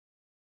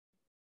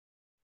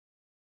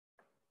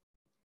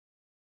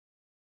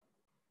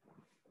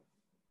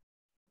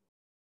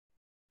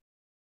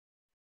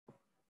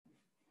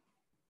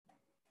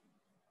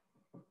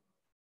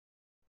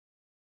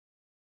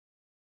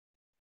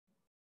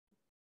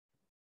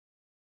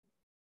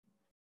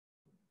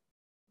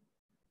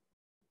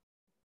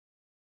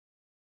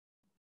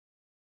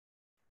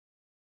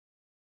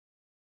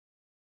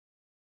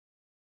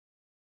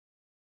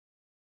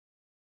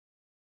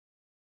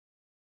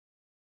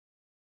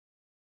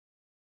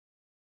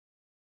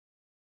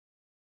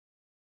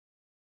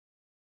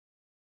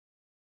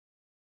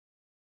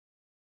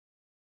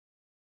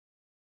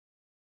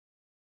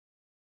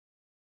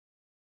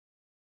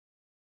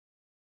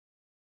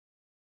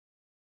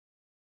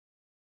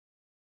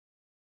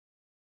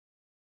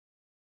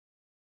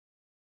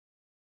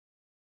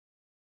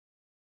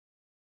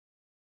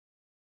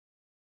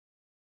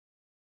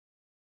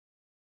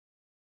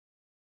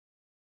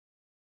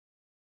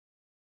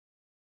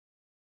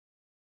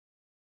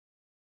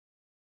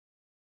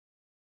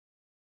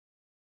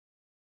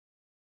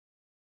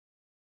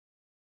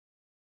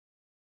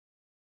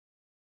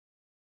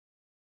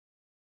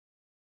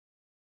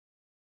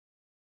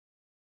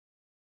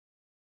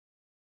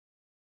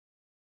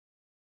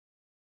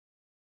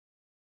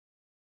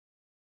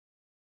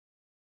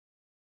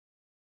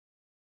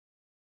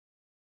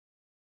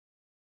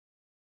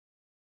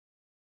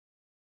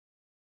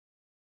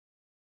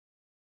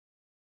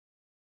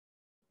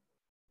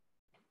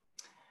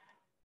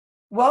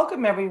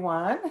Welcome,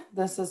 everyone.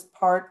 This is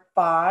part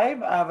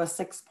 5 of a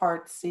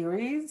 6-part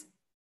series,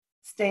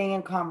 Staying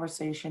in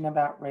Conversation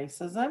about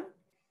Racism.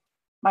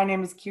 My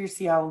name is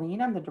Kirsi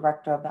Aulin. I'm the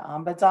director of the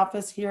Ombuds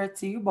office here at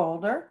CU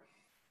Boulder.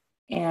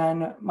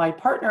 And my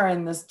partner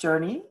in this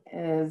journey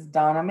is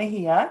Donna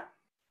Mejia,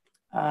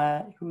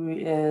 who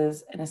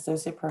is an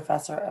associate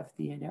professor of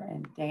theater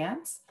and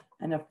dance,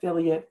 an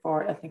affiliate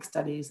for ethnic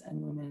studies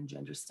and women and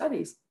gender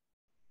studies.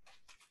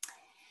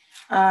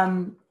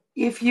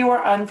 If you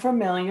are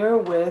unfamiliar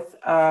with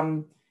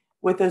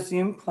a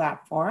Zoom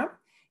platform,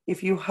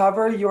 if you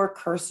hover your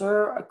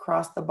cursor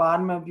across the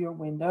bottom of your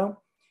window,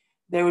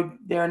 there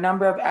are a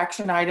number of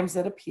action items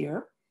that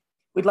appear.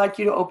 We'd like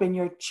you to open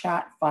your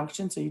chat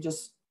function. So you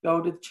just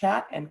go to the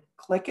chat and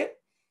click it,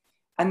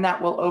 and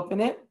that will open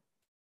it.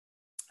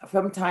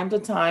 From time to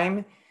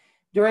time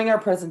during our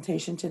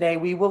presentation today,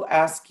 we will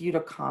ask you to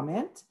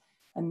comment,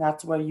 and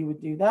that's where you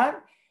would do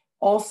that.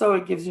 Also,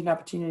 it gives you an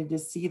opportunity to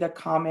see the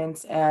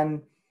comments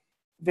and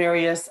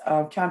various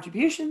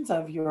contributions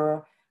of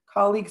your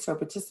colleagues who are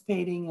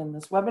participating in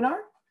this webinar.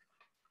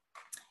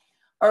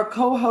 Our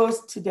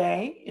co-host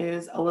today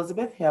is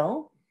Elizabeth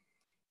Hill.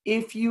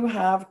 If you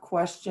have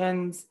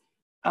questions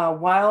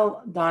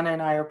while Donna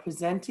and I are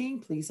presenting,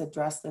 please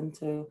address them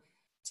to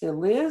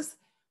Liz.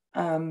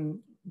 Donna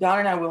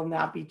and I will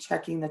not be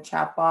checking the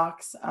chat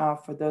box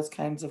for those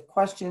kinds of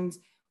questions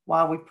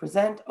while we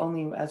present,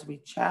 only as we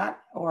chat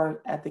or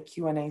at the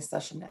Q&A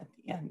session at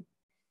the end.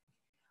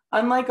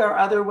 Unlike our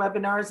other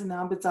webinars in the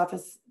Ombuds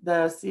office,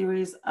 the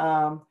series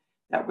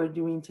that we're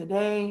doing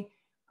today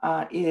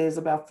is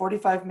about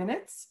 45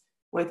 minutes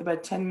with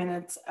about 10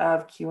 minutes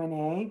of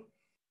Q&A.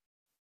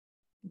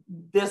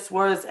 This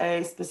was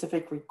a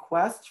specific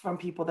request from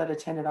people that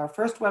attended our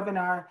first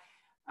webinar,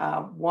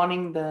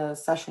 wanting the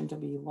session to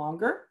be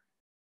longer.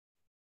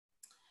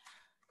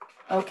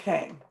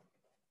 Okay.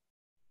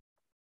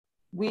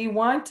 We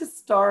want to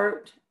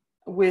start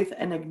with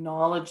an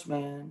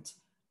acknowledgement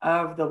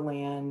of the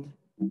land.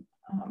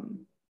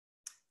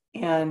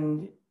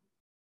 And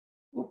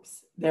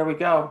oops, there we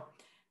go.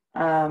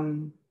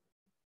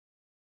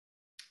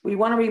 We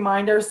want to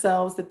remind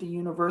ourselves that the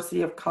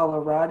University of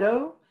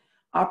Colorado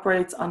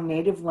operates on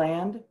Native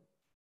land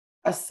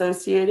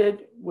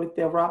associated with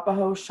the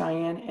Arapaho,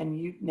 Cheyenne, and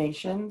Ute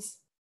nations.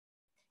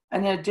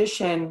 And in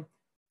addition,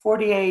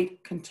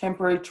 48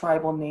 contemporary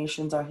tribal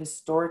nations are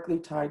historically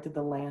tied to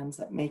the lands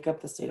that make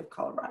up the state of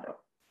Colorado.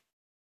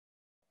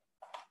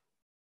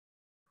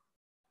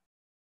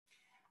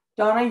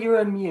 Donna, you're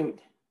on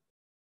mute.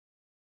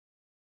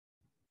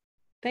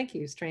 Thank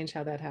you. Strange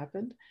how that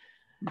happened.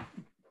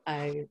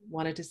 I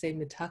wanted to say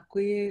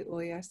Mitakwi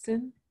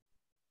Oyasin.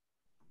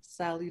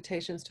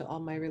 Salutations to all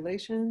my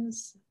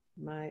relations,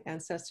 my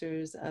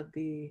ancestors of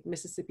the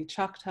Mississippi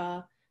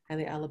Choctaw and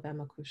the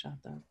Alabama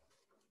Coushatta.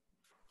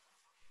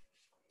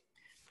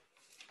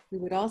 We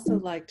would also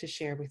like to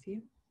share with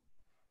you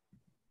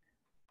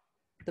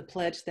the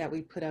pledge that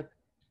we put up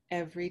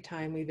every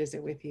time we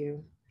visit with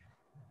you,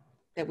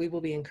 that we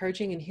will be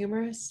encouraging and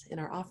humorous in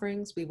our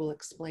offerings. We will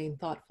explain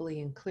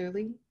thoughtfully and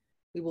clearly.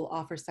 We will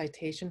offer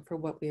citation for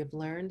what we have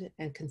learned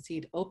and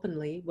concede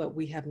openly what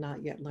we have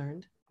not yet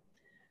learned.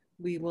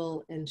 We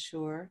will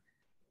ensure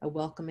a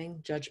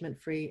welcoming,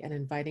 judgment-free, and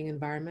inviting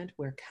environment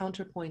where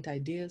counterpoint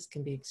ideas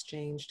can be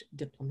exchanged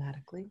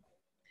diplomatically.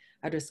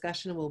 Our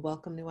discussion will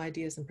welcome new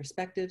ideas and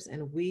perspectives,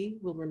 and we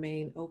will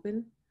remain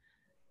open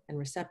and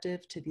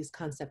receptive to these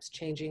concepts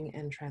changing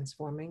and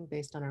transforming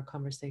based on our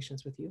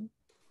conversations with you.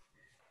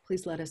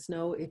 Please let us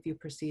know if you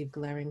perceive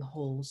glaring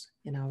holes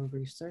in our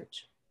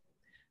research.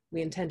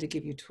 We intend to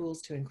give you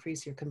tools to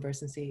increase your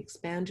conversancy,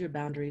 expand your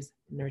boundaries,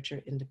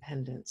 nurture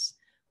independence.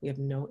 We have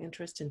no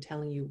interest in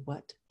telling you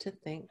what to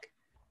think.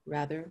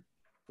 Rather,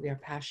 we are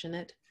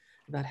passionate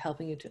about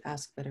helping you to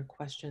ask better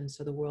questions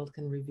so the world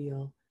can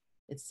reveal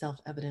its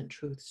self-evident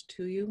truths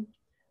to you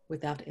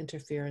without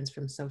interference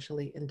from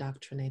socially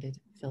indoctrinated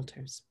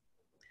filters.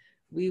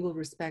 We will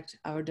respect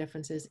our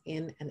differences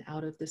in and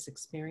out of this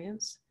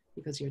experience,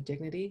 because your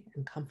dignity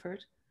and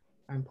comfort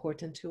are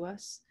important to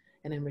us.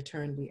 And in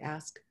return, we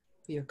ask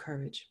for your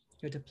courage,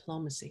 your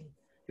diplomacy,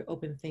 your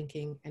open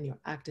thinking, and your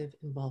active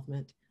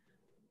involvement.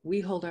 We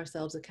hold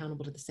ourselves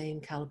accountable to the same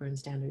caliber and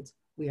standards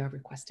we are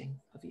requesting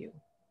of you.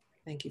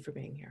 Thank you for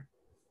being here.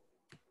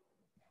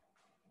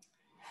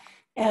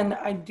 And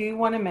I do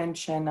want to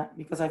mention,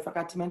 because I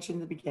forgot to mention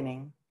in the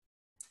beginning,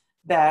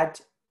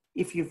 that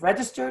if you've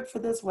registered for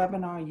this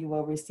webinar, you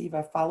will receive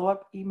a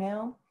follow-up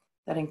email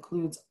that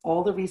includes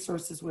all the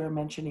resources we're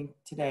mentioning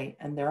today,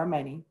 and there are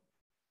many.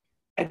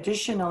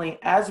 Additionally,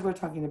 as we're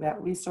talking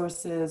about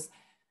resources,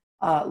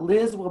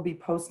 Liz will be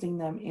posting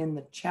them in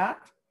the chat.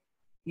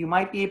 You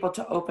might be able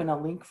to open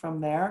a link from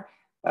there,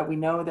 but we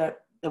know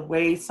that the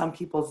way some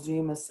people's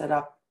Zoom is set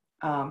up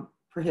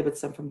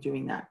prohibits them from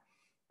doing that.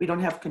 We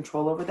don't have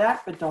control over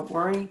that, but don't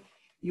worry.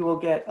 You will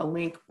get a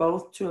link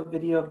both to a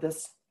video of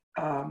this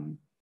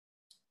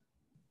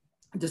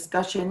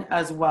discussion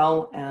as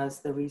well as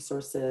the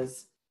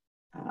resources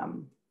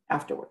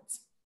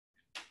afterwards.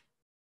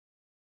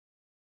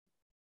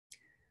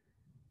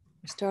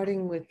 We're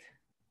starting with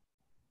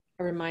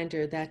a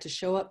reminder that to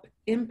show up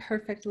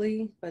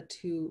imperfectly,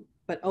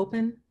 but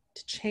open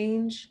to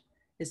change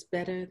is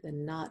better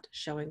than not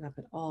showing up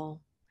at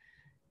all.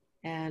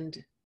 And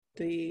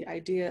the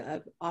idea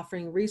of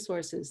offering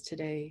resources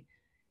today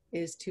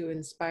is to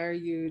inspire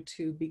you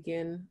to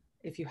begin,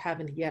 if you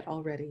haven't yet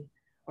already,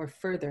 or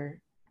further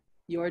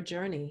your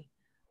journey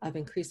of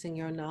increasing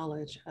your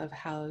knowledge of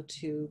how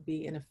to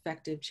be an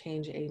effective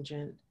change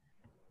agent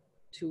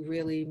to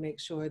really make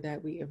sure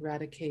that we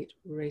eradicate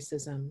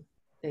racism,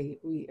 that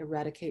we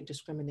eradicate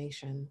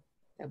discrimination,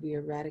 that we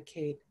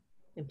eradicate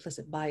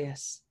implicit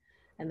bias,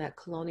 and that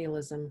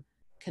colonialism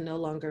can no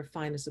longer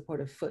find a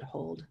supportive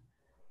foothold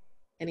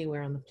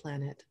anywhere on the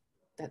planet,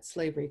 that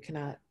slavery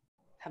cannot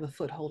have a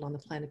foothold on the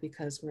planet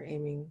because we're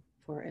aiming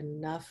for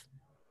enough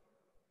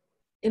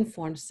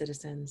informed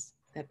citizens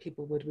that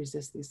people would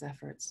resist these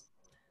efforts.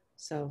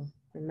 So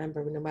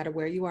remember, no matter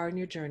where you are in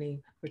your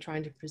journey, we're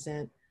trying to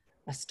present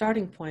a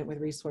starting point with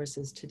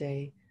resources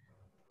today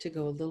to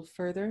go a little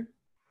further,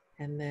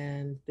 and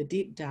then the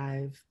deep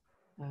dive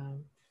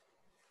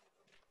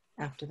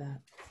after that.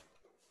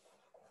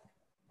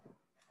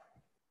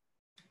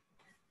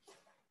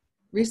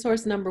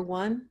 Resource number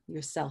one,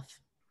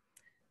 yourself,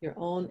 your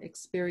own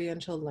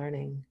experiential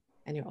learning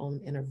and your own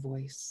inner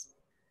voice.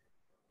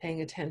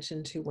 Paying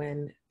attention to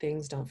when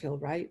things don't feel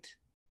right,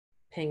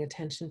 paying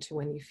attention to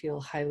when you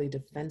feel highly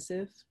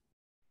defensive,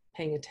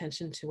 paying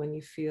attention to when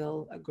you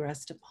feel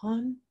aggressed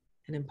upon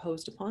and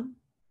imposed upon,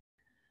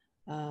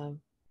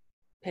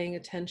 paying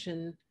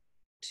attention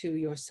to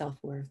your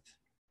self-worth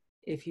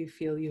if you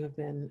feel you have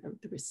been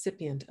the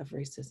recipient of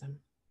racism,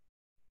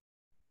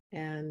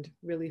 and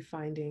really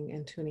finding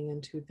and tuning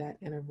into that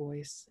inner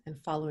voice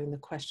and following the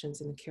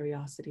questions and the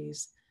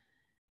curiosities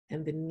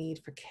and the need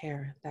for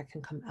care that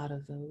can come out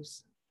of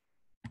those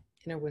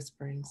inner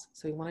whisperings.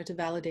 So we wanted to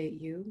validate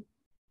you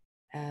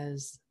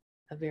as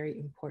a very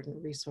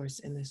important resource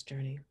in this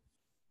journey.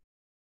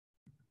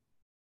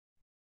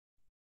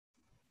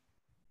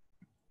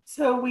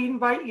 So we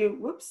invite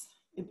you,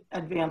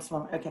 advance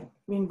one, okay.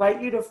 We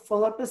invite you to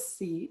pull up a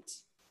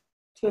seat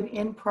to an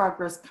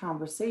in-progress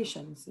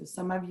conversation. So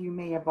some of you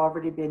may have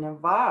already been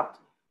involved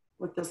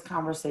with this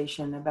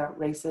conversation about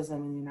racism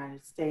in the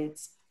United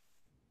States.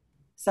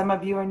 Some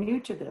of you are new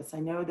to this. I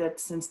know that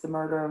since the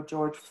murder of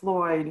George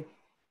Floyd,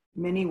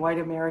 many white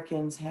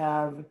Americans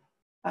have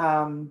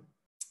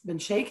been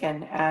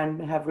shaken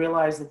and have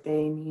realized that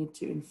they need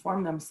to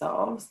inform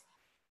themselves.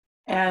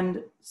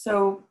 And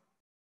so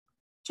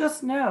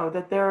just know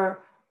that there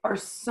are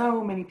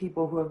so many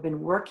people who have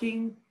been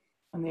working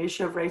on the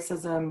issue of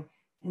racism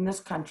in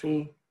this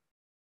country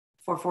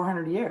for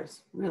 400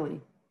 years, really.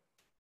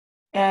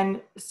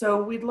 And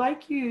so we'd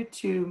like you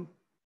to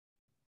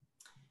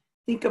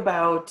think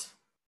about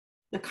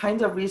the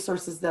kinds of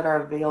resources that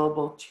are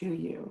available to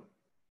you.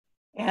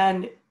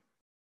 And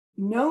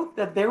note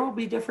that there will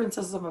be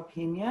differences of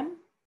opinion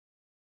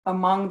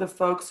among the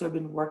folks who have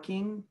been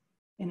working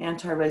in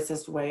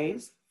anti-racist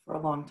ways for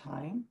a long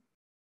time,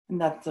 and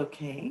that's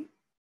okay.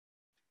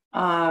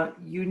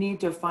 You need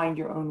to find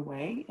your own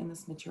way in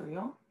this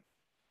material.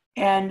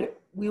 And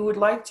we would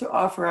like to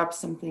offer up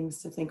some things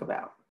to think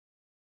about.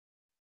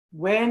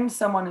 When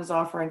someone is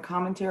offering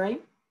commentary,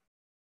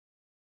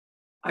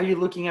 are you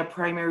looking at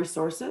primary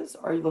sources?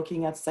 Or are you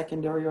looking at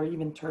secondary or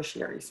even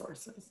tertiary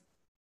sources?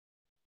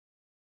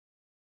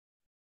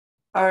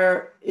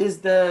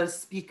 Is the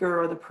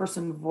speaker or the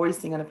person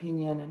voicing an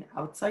opinion an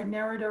outside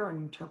narrator or an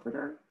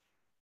interpreter?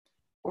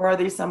 Or are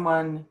they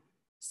someone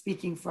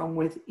speaking from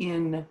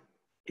within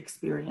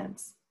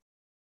experience?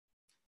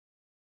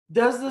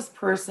 Does this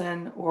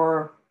person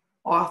or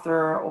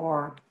author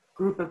or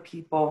group of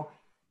people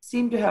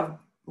seem to have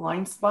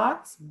blind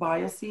spots,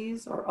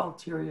 biases, or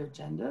ulterior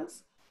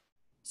agendas?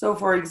 So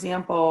for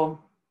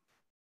example,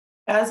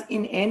 as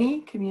in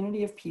any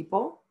community of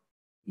people,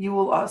 you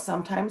will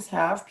sometimes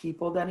have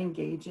people that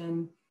engage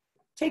in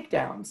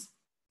takedowns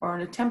or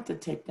an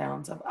attempted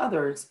takedowns of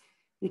others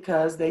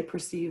because they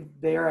perceive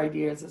their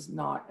ideas as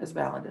not as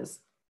valid as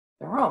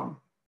their own.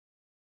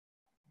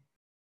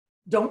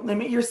 Don't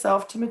limit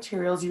yourself to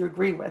materials you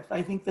agree with.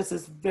 I think this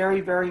is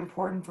very, very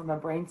important from a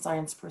brain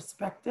science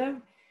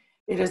perspective.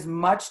 It is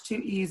much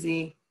too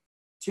easy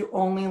to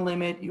only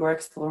limit your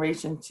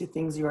exploration to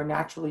things you are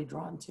naturally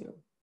drawn to.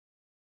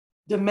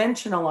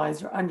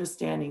 Dimensionalize your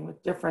understanding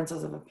with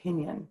differences of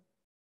opinion.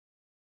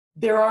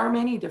 There are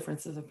many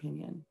differences of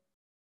opinion.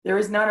 There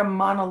is not a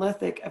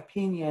monolithic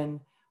opinion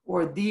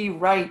or the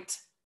right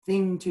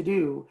thing to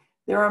do.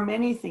 There are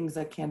many things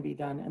that can be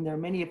done, and there are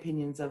many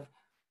opinions of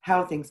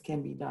how things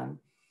can be done.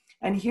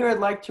 And here I'd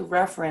like to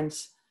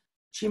reference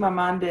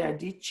Chimamanda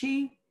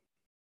Adichie.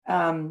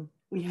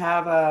 We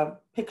have a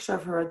picture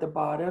of her at the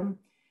bottom,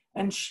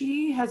 and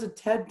she has a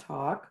TED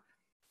Talk,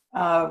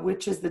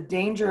 which is the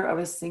danger of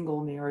a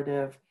single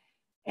narrative.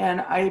 And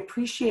I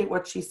appreciate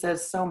what she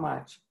says so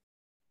much.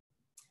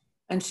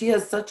 And she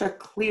has such a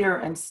clear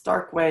and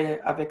stark way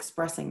of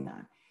expressing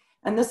that.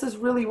 And this is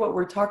really what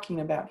we're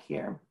talking about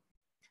here.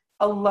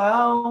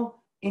 Allow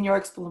in your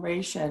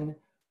exploration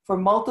for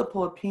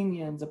multiple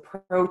opinions,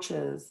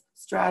 approaches,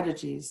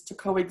 strategies to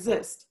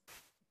coexist.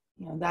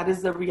 That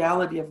is the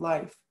reality of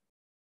life.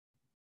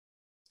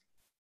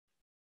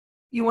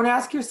 You want to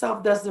ask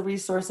yourself, does the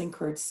resource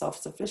encourage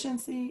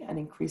self-sufficiency and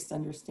increased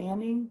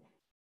understanding?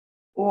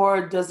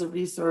 Or does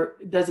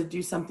it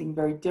do something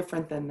very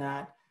different than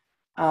that?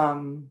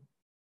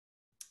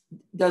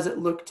 Does it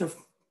look to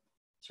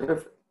sort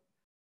of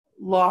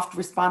loft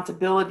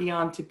responsibility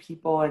onto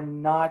people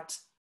and not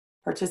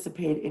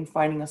participate in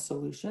finding a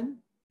solution?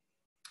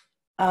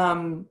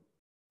 The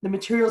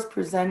materials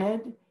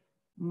presented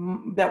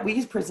that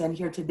we present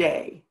here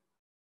today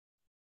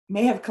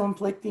may have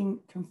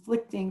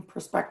conflicting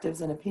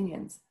perspectives and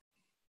opinions.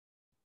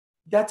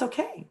 That's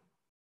okay.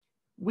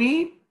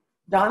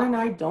 Donna and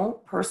I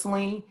don't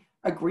personally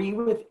agree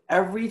with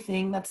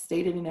everything that's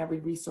stated in every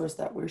resource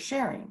that we're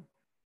sharing.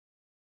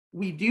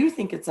 We do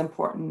think it's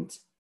important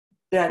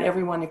that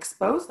everyone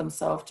expose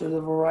themselves to the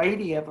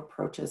variety of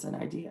approaches and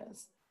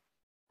ideas.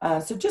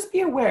 So just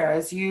be aware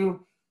as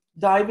you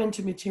dive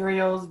into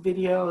materials,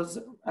 videos,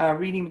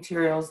 reading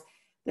materials,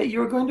 that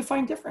you're going to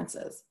find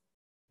differences.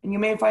 And you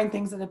may find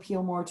things that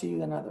appeal more to you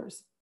than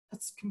others.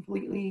 That's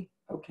completely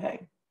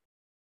okay.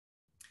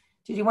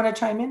 Did you want to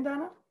chime in,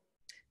 Donna?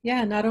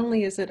 Yeah, not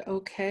only is it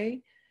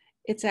okay,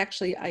 it's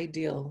actually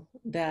ideal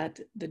that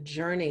the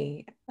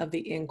journey of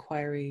the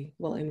inquiry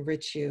will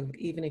enrich you,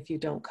 even if you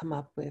don't come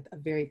up with a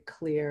very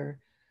clear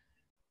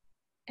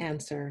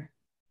answer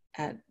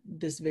at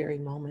this very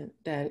moment.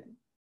 That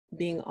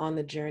being on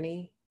the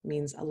journey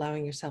means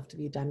allowing yourself to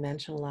be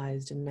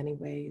dimensionalized in many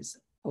ways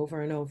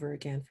over and over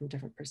again from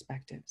different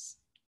perspectives.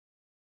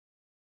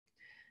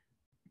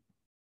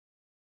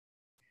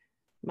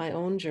 My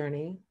own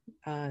journey,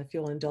 if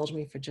you'll indulge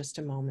me for just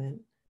a moment,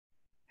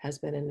 has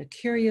been a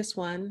curious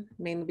one,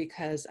 mainly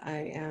because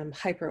I am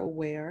hyper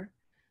aware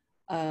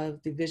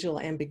of the visual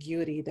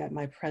ambiguity that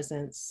my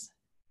presence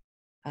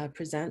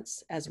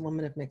presents as a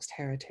woman of mixed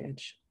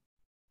heritage.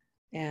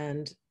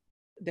 And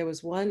there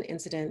was one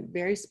incident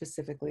very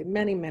specifically,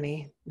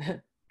 many,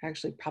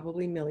 actually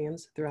probably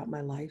millions throughout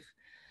my life,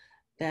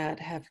 that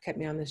have kept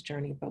me on this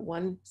journey, but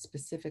one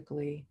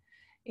specifically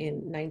in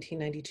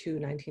 1992,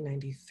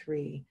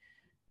 1993,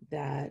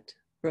 that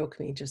broke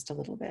me just a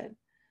little bit.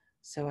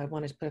 So I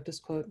wanted to put up this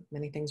quote: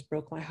 many things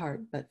broke my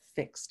heart, but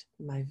fixed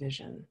my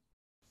vision.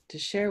 To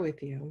share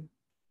with you,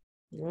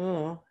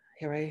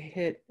 here I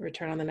hit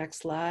return on the next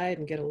slide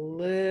and get a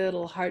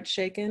little heart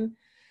shaken.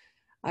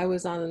 I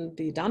was on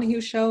the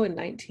Donahue show in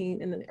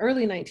the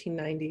early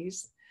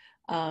 1990s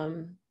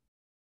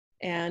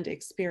and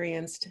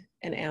experienced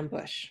an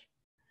ambush.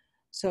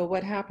 So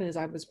what happened is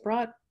I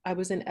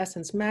was in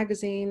Essence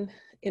magazine,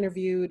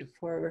 interviewed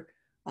for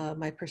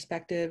my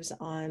perspectives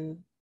on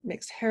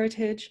mixed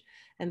heritage,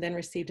 and then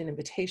received an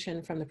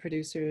invitation from the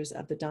producers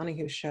of the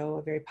Donahue show,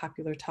 a very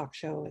popular talk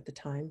show at the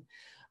time,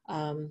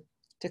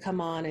 to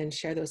come on and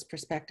share those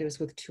perspectives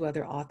with two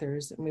other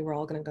authors. And we were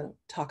all going to go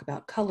talk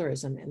about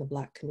colorism in the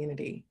Black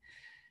community.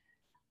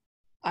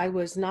 I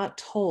was not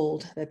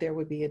told that there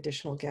would be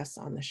additional guests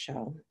on the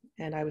show,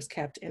 and I was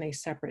kept in a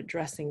separate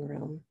dressing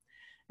room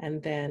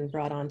and then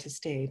brought onto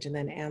stage and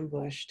then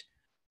ambushed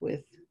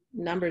with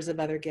numbers of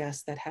other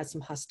guests that had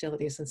some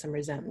hostilities and some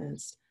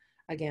resentments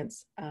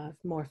against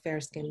more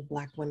fair-skinned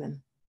Black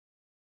women.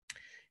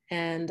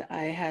 And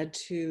I had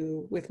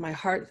to, with my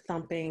heart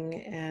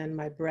thumping and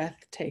my breath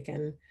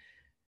taken,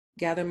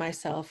 gather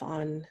myself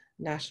on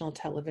national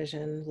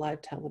television,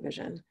 live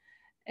television,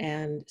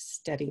 and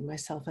steady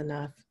myself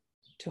enough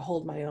to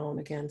hold my own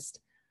against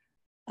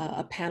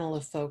a panel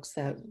of folks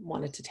that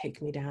wanted to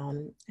take me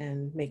down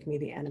and make me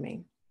the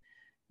enemy,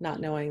 not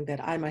knowing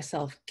that I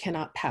myself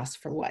cannot pass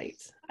for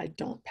white. I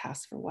don't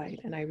pass for white,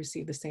 and I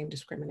receive the same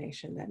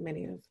discrimination that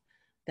many of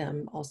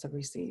them also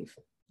receive.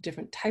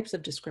 Different types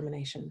of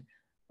discrimination,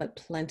 but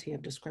plenty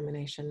of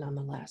discrimination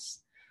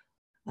nonetheless.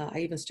 I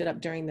even stood up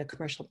during the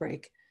commercial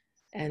break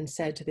and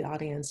said to the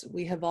audience,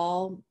 we have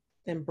all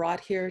been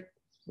brought here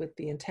with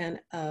the intent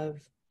of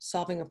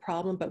solving a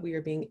problem, but we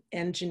are being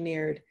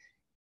engineered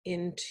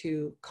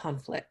into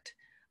conflict.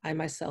 I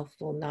myself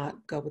will not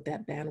go with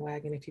that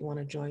bandwagon. If you want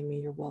to join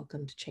me, you're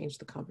welcome to change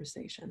the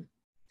conversation.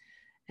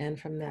 And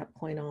from that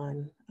point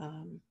on,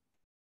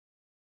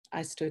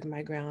 I stood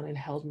my ground and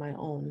held my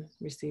own,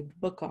 received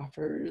book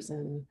offers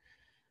and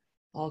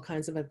all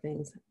kinds of other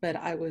things. But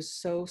I was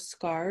so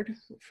scarred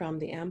from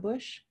the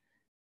ambush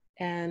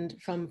and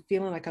from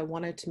feeling like I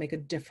wanted to make a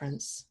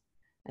difference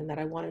and that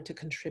I wanted to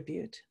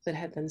contribute, that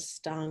had been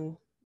stung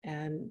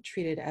and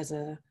treated as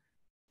a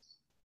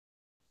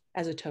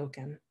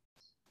token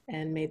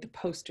and made the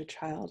poster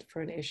child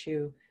for an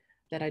issue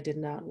that I did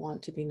not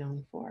want to be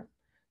known for.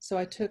 So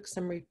I took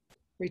some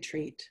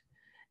retreat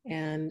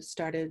and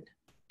started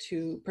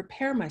to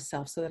prepare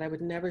myself so that I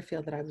would never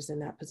feel that I was in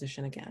that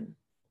position again.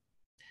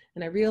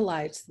 And I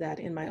realized that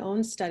in my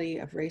own study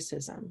of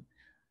racism,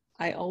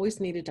 I always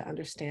needed to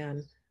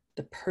understand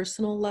the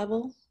personal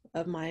level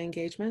of my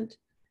engagement,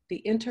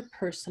 the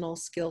interpersonal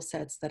skill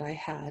sets that I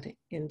had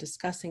in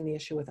discussing the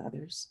issue with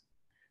others,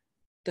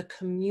 the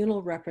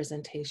communal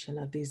representation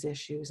of these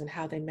issues and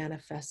how they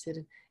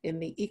manifested in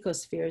the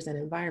ecospheres and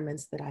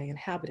environments that I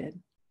inhabited,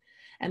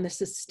 and the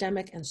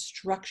systemic and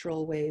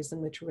structural ways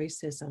in which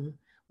racism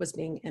was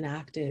being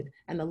enacted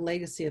and the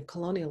legacy of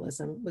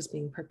colonialism was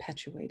being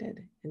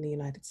perpetuated in the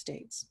United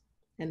States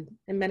and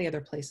in many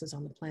other places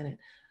on the planet.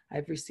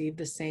 I've received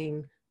the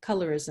same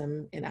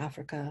colorism in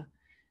Africa,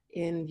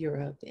 in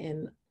Europe,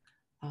 in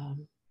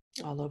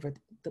all over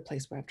the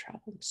place where I've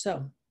traveled.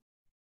 So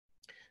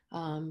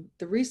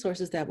the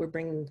resources that we're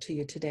bringing to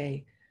you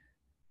today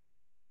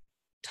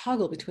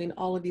toggle between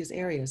all of these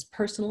areas: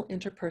 personal,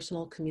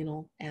 interpersonal,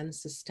 communal, and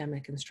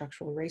systemic and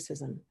structural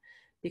racism.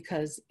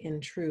 Because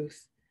in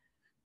truth,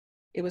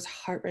 it was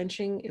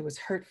heart-wrenching, it was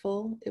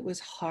hurtful, it was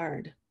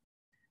hard.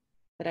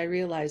 But I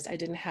realized I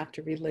didn't have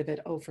to relive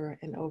it over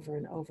and over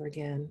and over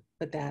again,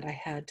 but that I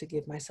had to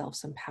give myself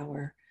some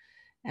power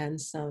and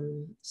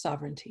some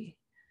sovereignty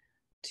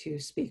to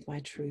speak my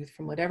truth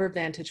from whatever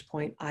vantage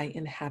point I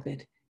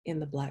inhabit in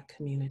the Black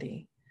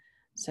community.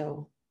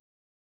 So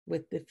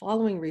with the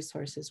following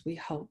resources, we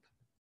hope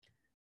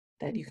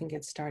that you can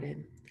get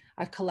started.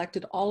 I've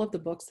collected all of the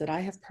books that I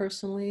have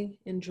personally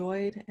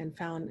enjoyed and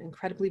found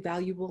incredibly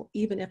valuable,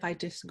 even if I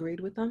disagreed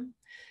with them,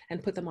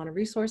 and put them on a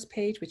resource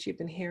page, which you've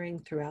been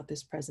hearing throughout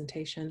this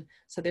presentation.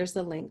 So there's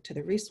the link to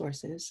the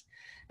resources.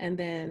 And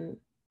then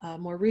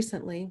more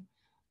recently,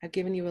 I've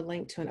given you a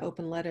link to an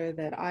open letter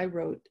that I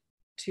wrote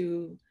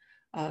to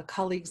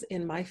colleagues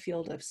in my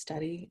field of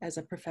study as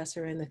a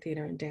professor in the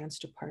theater and dance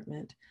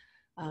department,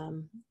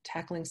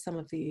 tackling some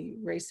of the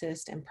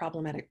racist and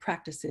problematic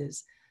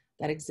practices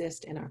that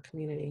exist in our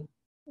community.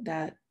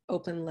 That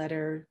open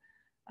letter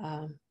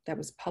that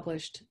was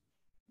published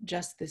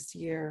just this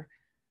year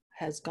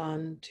has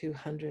gone to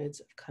hundreds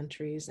of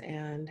countries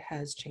and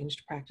has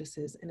changed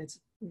practices. And it's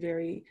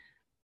very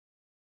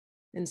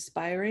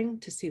inspiring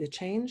to see the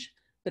change,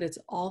 but it's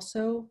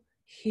also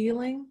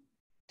healing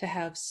to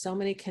have so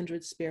many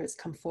kindred spirits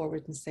come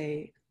forward and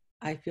say,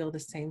 I feel the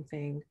same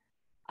thing.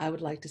 I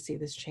would like to see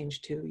this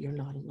change too. You're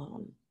not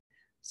alone.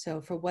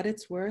 So for what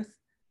it's worth,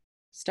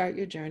 start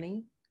your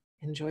journey,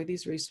 enjoy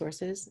these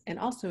resources, and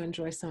also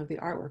enjoy some of the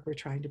artwork we're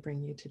trying to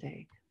bring you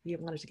today. We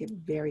wanted to get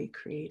very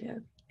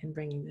creative in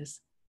bringing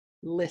this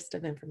list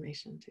of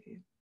information to you.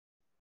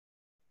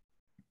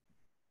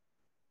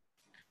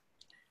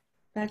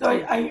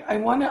 So I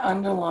want to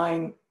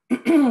underline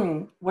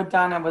what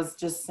Donna was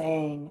just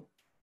saying.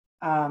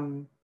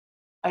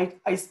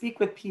 I speak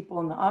with people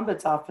in the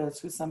Ombuds office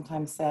who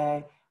sometimes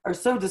say, are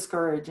so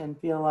discouraged and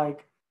feel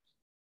like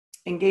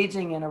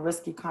engaging in a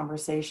risky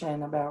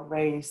conversation about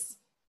race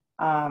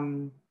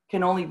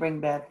can only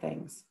bring bad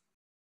things.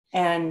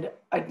 And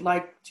I'd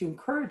like to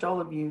encourage all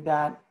of you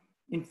that,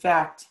 in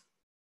fact,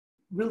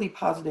 really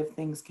positive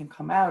things can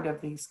come out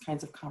of these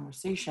kinds of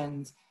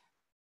conversations.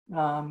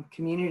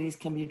 Communities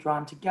can be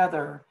drawn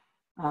together.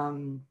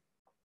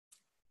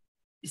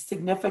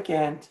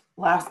 Significant,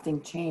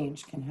 lasting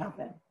change can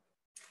happen.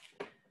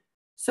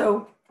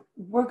 So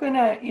we're going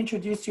to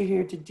introduce you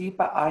here to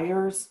Deepa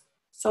Iyer's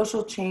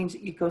Social Change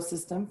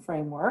Ecosystem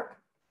Framework.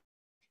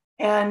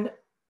 And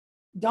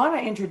Donna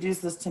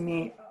introduced this to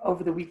me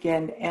over the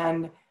weekend,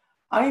 and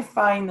I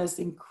find this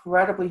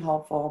incredibly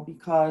helpful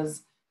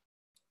because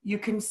you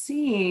can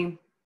see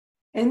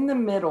in the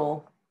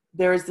middle,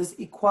 there's this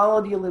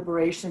equality,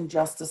 liberation,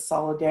 justice,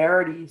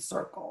 solidarity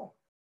circle.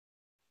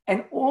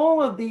 And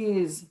all of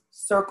these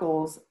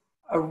circles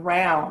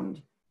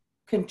around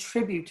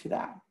contribute to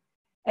that.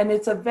 And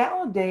it's a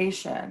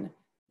validation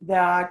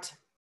that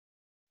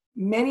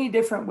many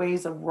different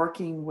ways of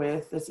working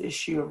with this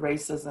issue of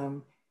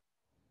racism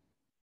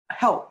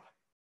help.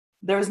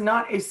 There's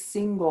not a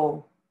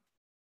single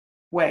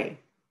way.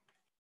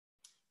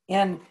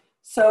 And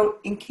so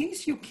in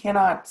case you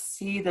cannot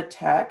see the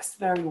text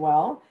very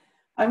well,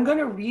 I'm going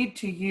to read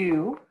to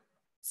you,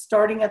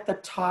 starting at the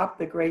top,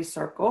 the gray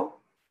circle,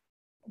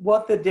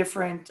 what the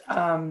different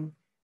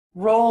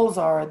roles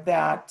are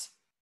that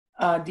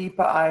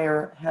Deepa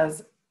Iyer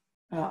has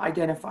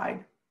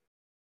identified.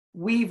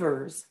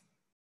 Weavers,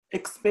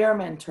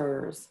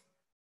 experimenters,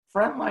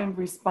 frontline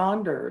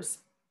responders,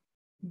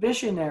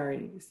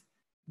 visionaries,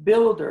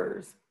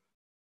 builders,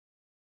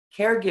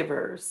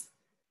 caregivers,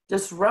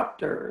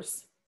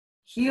 disruptors,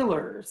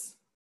 healers,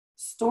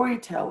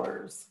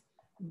 storytellers,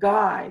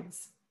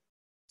 guides.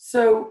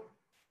 So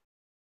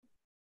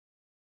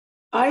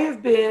I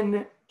have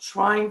been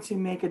trying to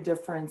make a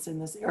difference in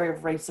this area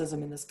of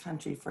racism in this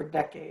country for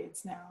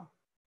decades now.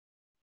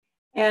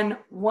 And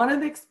one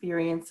of the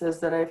experiences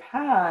that I've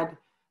had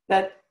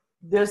that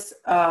this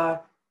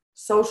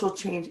social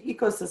change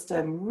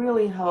ecosystem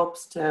really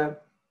helps to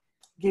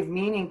give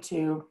meaning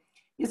to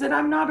is that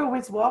I'm not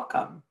always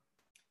welcome.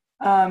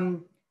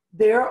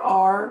 There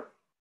are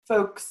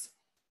folks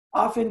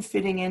often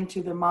fitting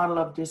into the model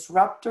of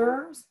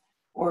disruptors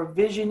or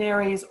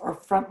visionaries or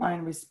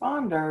frontline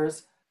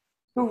responders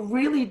who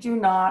really do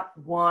not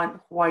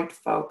want white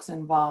folks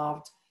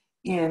involved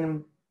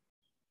in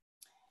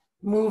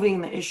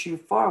moving the issue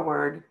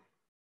forward.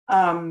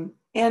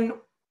 And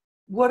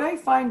what I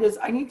find is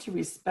I need to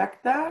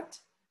respect that,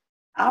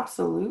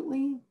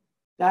 Absolutely.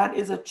 That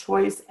is a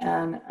choice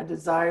and a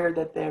desire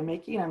that they're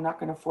making. I'm not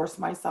going to force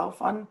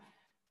myself on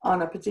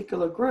a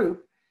particular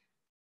group.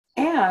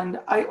 And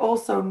I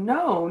also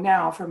know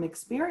now from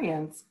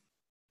experience,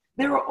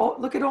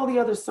 look at all the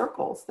other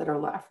circles that are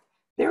left.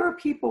 There are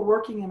people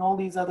working in all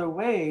these other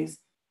ways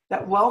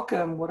that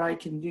welcome what I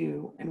can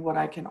do and what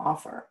I can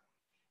offer.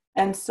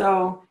 And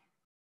so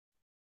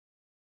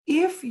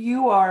if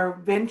you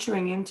are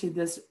venturing into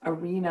this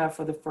arena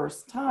for the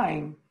first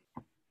time,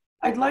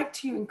 I'd like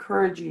to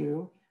encourage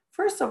you,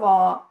 first of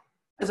all,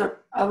 as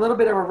a little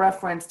bit of a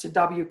reference to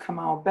W.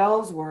 Kamau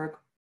Bell's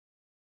work,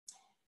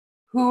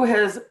 who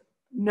has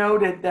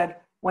noted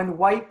that when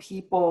white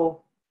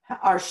people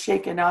are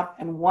shaken up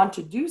and want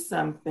to do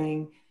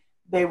something,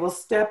 they will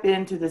step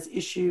into this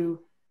issue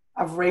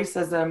of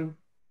racism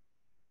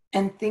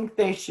and think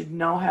they should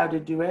know how to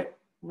do it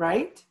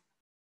right.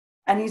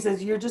 And he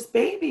says, you're just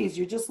babies,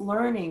 you're just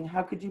learning.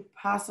 How could you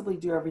possibly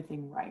do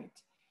everything right?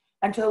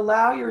 And to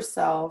allow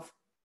yourself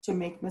to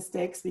make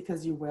mistakes,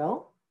 because you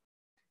will.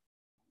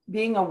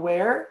 Being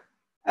aware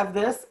of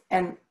this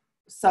and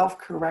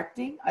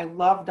self-correcting. I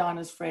love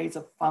Donna's phrase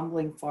of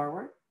fumbling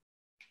forward.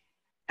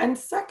 And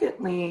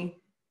secondly,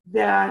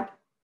 that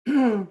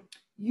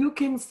you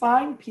can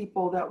find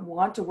people that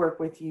want to work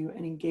with you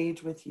and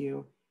engage with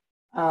you,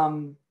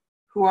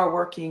 who are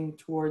working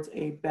towards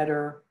a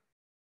better,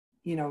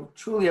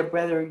 truly a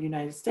better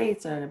United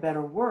States and a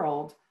better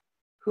world,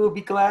 who will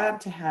be glad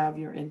to have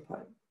your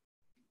input.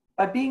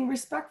 But being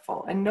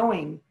respectful and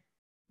knowing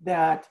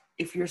that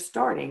if you're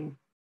starting,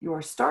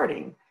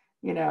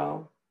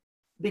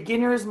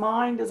 beginner's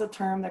mind is a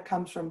term that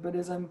comes from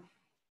Buddhism,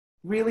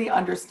 really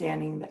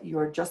understanding that you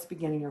are just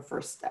beginning your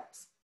first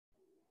steps.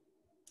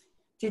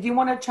 Did you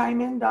want to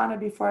chime in, Donna,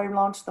 before I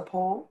launch the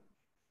poll?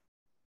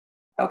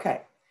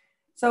 Okay,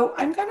 so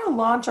I'm going to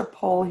launch a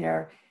poll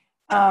here.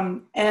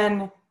 We're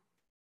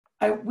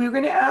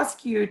going to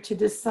ask you to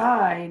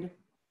decide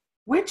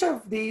which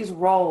of these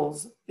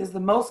roles is the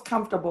most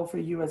comfortable for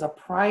you as a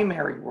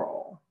primary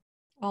role.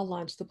 I'll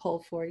launch the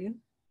poll for you.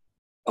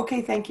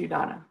 Okay, thank you,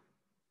 Donna.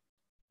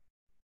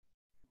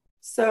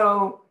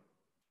 So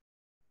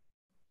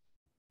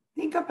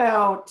think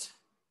about,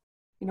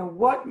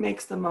 what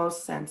makes the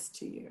most sense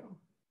to you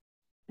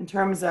in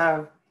terms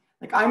of,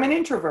 like, I'm an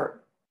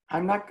introvert.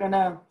 I'm not going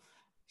to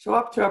show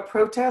up to a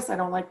protest. I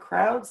don't like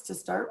crowds to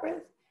start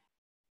with.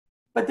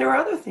 But there are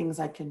other things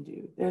I can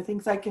do. There are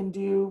things I can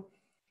do,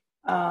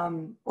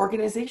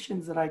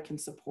 organizations that I can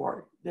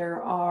support.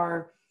 There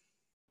are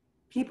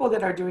people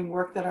that are doing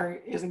work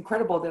that is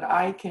incredible that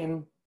I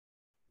can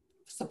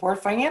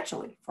support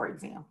financially, for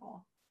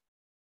example.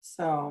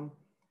 So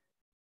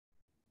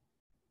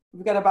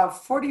we've got about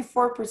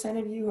 44%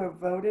 of you who have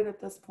voted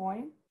at this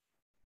point.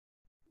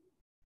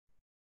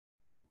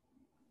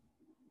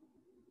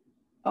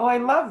 Oh, I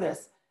love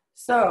this.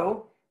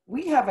 So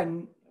we have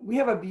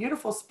a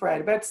beautiful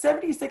spread. About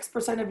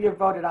 76% of you have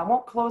voted. I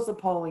won't close the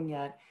polling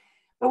yet,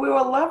 but we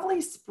have a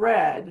lovely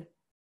spread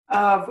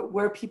of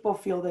where people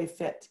feel they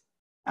fit.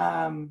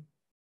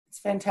 It's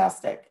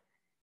fantastic.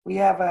 We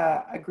have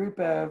a group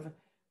of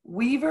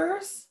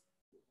weavers,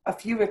 a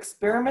few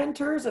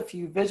experimenters, a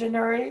few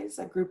visionaries,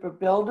 a group of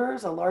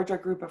builders, a larger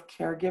group of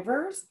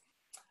caregivers,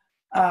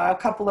 a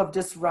couple of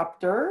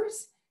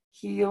disruptors,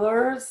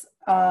 healers,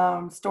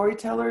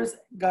 storytellers,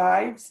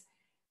 guides,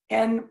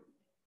 and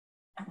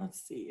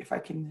let's see if I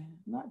can,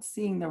 I'm not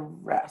seeing the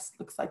rest.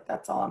 Looks like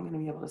that's all I'm going to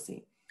be able to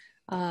see.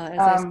 As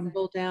I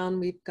scroll down,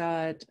 we've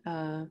got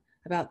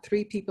about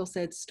 3 people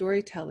said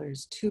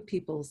storytellers, 2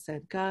 people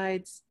said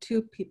guides,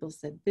 2 people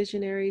said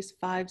visionaries,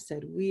 5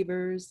 said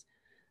weavers,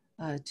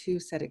 2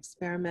 said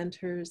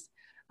experimenters.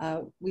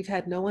 We've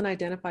had no one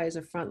identify as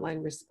a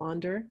frontline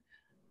responder.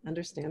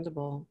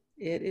 Understandable.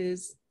 It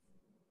is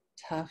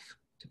tough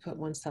to put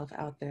oneself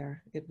out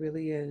there. It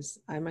really is.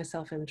 I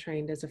myself am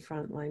trained as a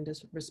frontline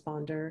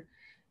responder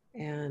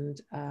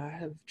and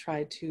have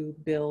tried to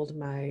build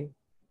my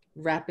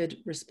rapid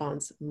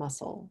response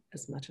muscle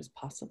as much as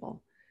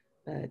possible.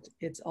 But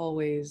it's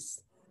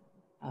always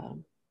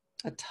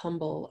a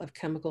tumble of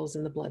chemicals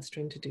in the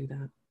bloodstream to do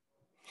that.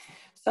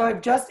 So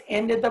I've just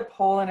ended the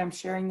poll and I'm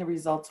sharing the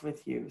results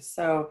with you.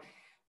 So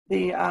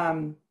the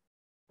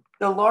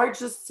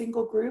largest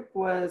single group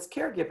was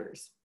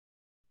caregivers.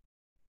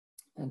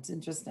 That's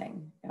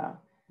interesting, yeah.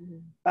 Mm-hmm.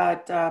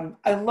 But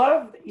I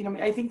love,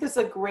 I think this is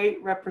a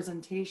great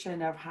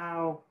representation of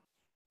how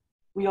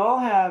we all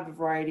have a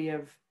variety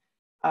of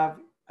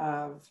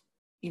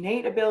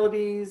innate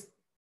abilities,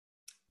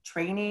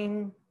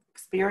 training,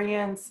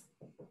 experience,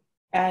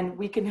 and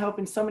we can help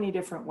in so many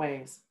different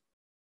ways.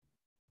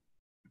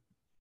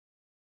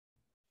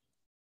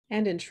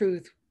 And in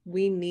truth,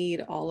 we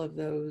need all of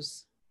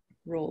those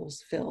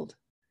roles filled.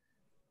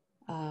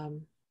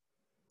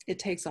 It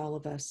takes all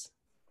of us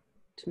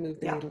to move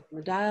the needle from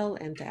the dial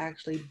and to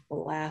actually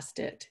blast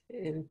it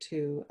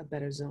into a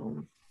better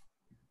zone.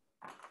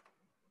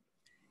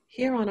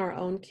 Here on our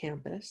own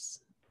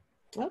campus,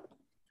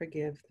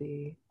 forgive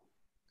the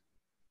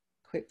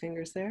quick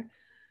fingers there.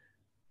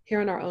 Here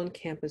on our own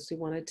campus, we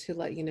wanted to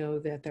let you know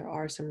that there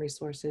are some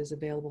resources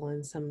available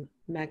and some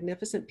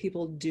magnificent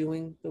people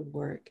doing the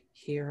work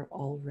here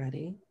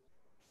already.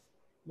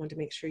 I wanted to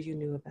make sure you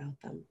knew about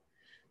them.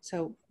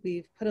 So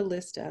we've put a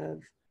list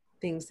of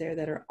things there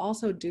that are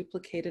also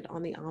duplicated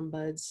on the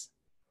Ombuds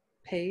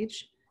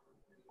page,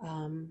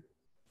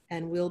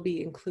 and will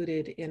be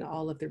included in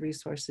all of the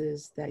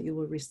resources that you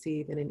will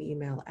receive in an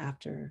email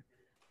after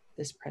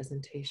this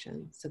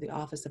presentation. So the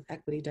Office of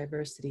Equity,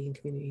 Diversity, and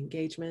Community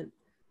Engagement,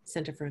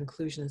 Center for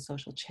Inclusion and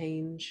Social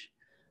Change,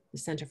 the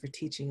Center for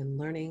Teaching and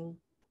Learning,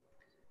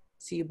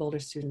 CU Boulder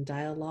Student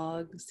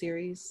Dialogue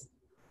Series,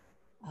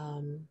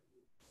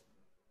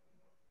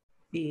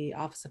 the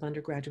Office of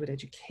Undergraduate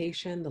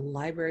Education, the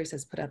libraries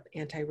has put up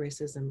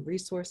anti-racism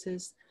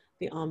resources,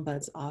 the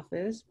Ombuds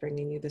Office,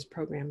 bringing you this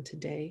program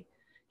today,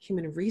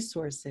 Human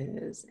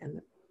Resources, and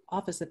the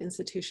Office of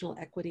Institutional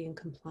Equity and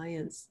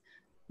Compliance.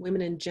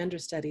 Women and Gender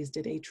Studies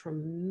did a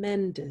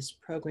tremendous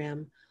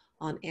program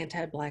on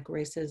anti-Black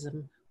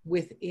racism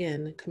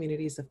within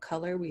communities of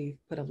color. We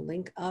put a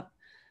link up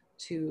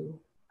to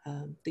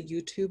the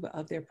YouTube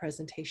of their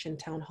presentation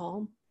town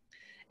hall.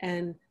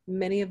 And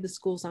many of the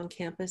schools on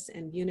campus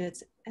and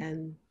units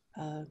and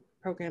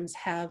programs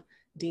have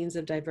deans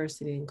of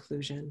diversity and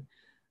inclusion.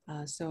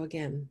 So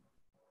again,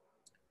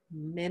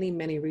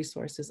 many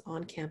resources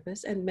on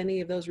campus, and many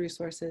of those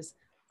resources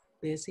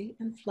busy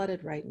and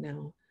flooded right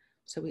now.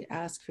 So we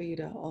ask for you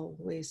to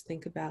always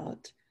think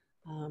about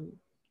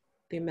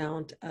the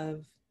amount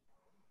of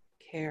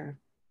care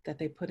that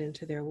they put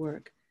into their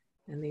work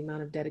and the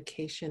amount of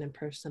dedication and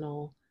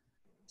personal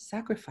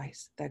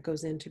sacrifice that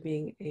goes into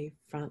being a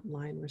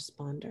frontline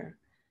responder,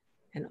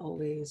 and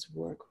always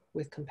work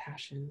with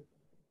compassion.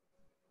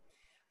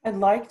 I'd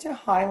like to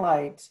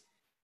highlight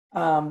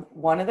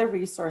one of the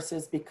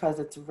resources because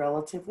it's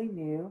relatively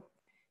new.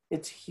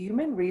 It's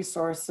Human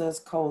Resources,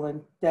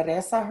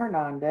 Teresa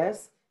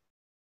Hernandez.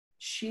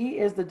 She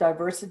is the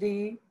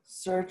Diversity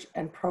Search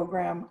and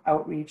Program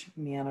Outreach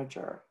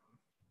Manager.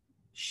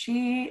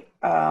 She,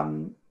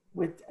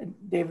 with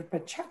David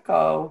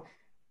Pacheco,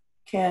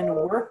 can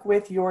work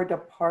with your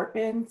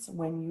departments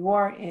when you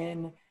are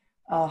in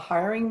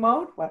hiring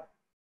mode.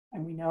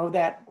 And we know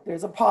that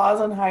there's a pause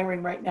on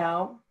hiring right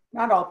now,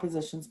 not all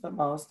positions, but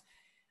most.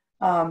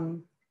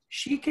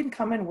 She can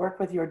come and work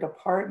with your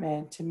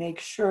department to make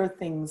sure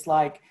things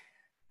like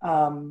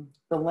the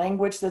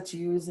language that's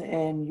used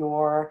in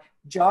your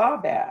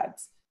job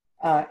ads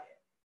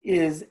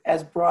is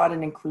as broad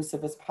and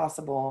inclusive as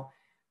possible,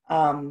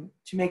 to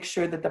make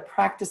sure that the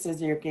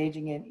practices you're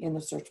engaging in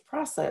the search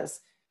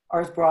process are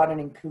as broad and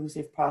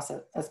inclusive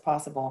as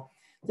possible.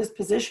 This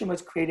position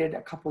was created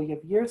a couple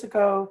of years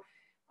ago.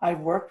 I've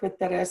worked with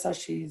Teresa.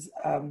 She's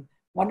a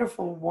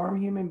wonderful,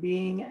 warm human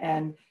being,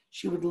 and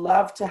she would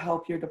love to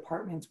help your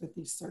departments with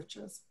these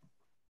searches.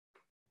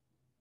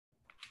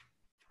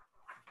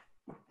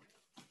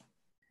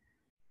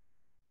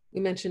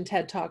 We mentioned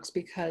TED Talks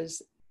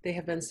because they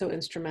have been so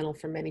instrumental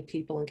for many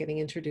people in getting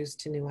introduced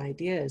to new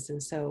ideas.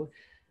 And so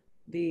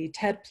the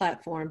TED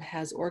platform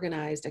has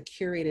organized a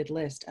curated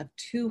list of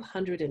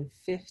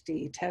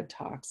 250 TED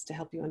Talks to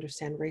help you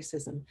understand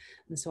racism.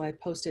 And so I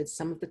posted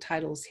some of the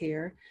titles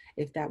here,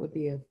 if that would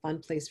be a fun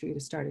place for you to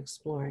start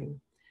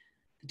exploring.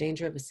 The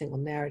Danger of a Single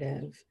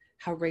Narrative,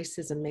 How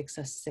Racism Makes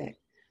Us Sick.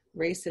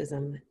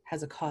 Racism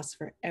has a cost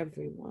for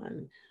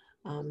everyone.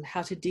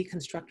 How to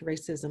Deconstruct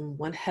Racism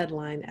One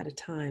Headline at a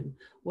Time.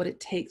 What It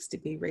Takes to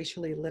Be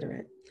Racially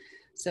Literate.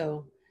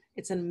 So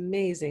it's an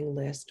amazing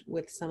list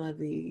with some of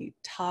the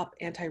top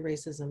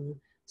anti-racism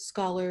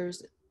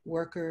scholars,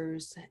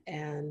 workers,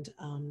 and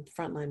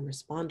frontline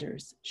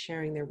responders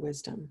sharing their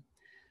wisdom.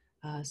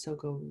 So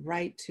go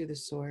right to the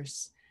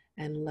source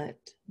and let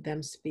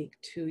them speak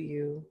to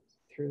you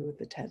through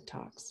the TED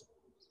Talks.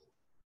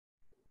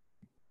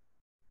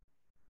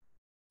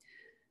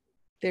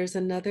 There's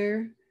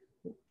another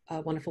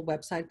wonderful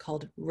website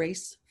called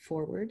Race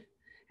Forward,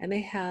 and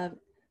they have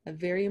a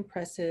very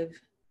impressive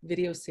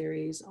video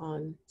series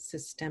on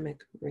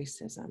systemic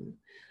racism.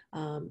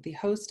 The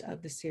host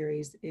of the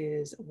series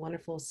is a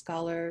wonderful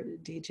scholar,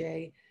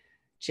 DJ,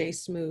 Jay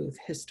Smooth,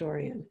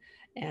 historian.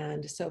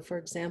 And so, for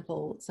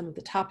example, some of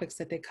the topics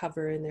that they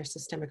cover in their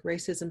systemic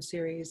racism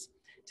series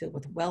deal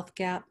with wealth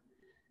gap,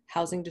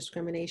 housing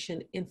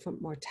discrimination,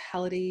 infant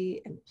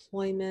mortality,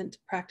 employment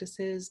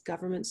practices,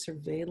 government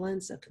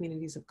surveillance of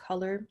communities of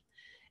color,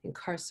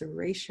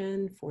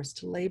 incarceration,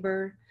 forced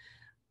labor.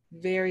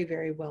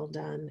 Very well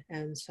done.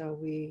 And so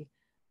we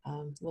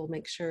will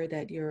make sure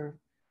that your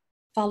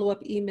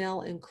follow-up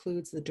email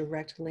includes the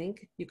direct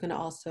link. You can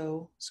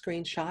also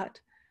screenshot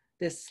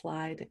this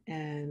slide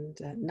and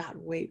not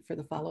wait for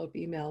the follow-up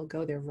email.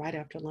 Go there right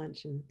after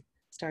lunch and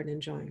start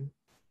enjoying.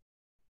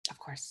 Of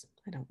course,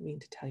 I don't mean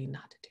to tell you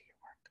not to do your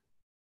work.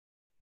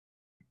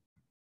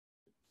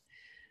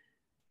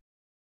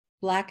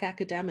 Black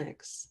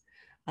academics.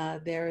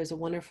 There is a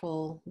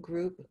wonderful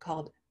group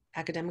called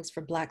Academics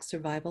for Black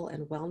Survival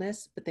and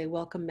Wellness, but they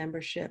welcome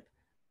membership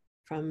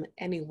from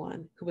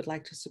anyone who would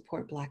like to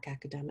support Black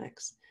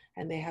academics.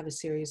 And they have a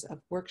series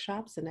of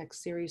workshops, the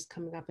next series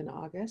coming up in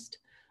August.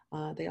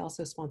 They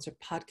also sponsor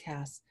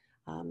podcasts.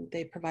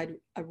 They provide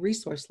a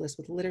resource list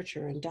with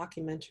literature and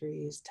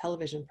documentaries,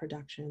 television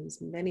productions,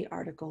 many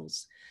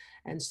articles.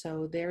 And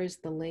so there is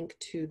the link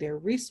to their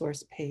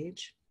resource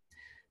page.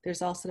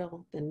 There's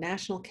also the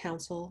National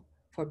Council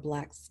for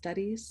Black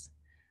Studies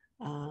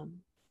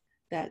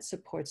that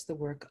supports the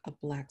work of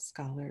Black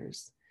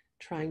scholars,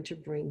 trying to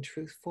bring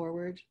truth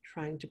forward,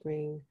 trying to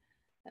bring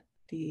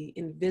the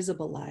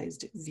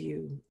invisibilized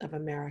view of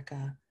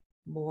America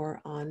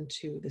more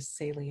onto the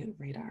salient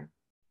radar.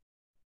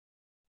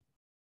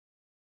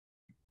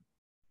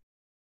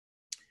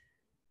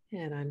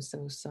 And I'm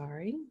so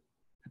sorry.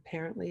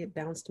 Apparently it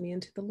bounced me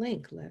into the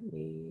link. Let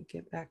me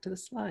get back to the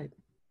slide.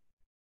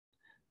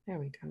 There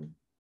we go.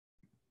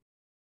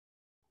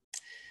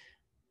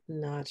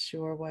 Not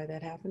sure why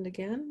that happened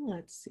again.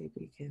 Let's see if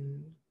we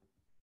can,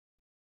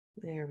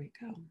 there we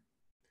go.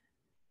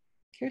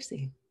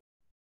 Kirsi.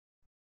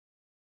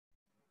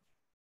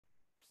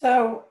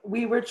 So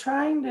we were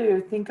trying to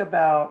think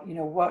about,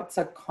 what's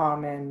a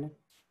common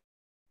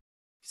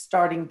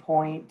starting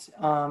point,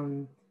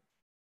 and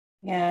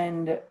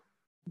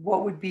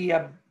what would be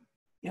a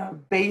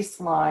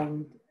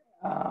baseline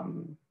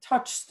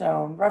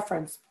touchstone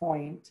reference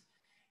point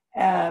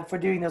for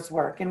doing this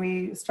work. And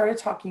we started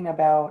talking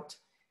about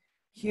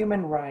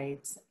human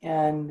rights,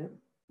 and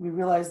we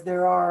realized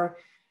there are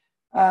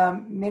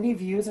many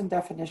views and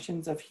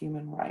definitions of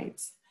human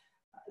rights.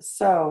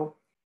 So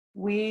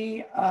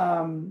we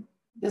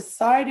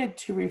decided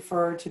to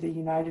refer to the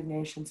United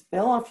Nations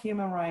Bill of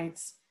Human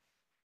Rights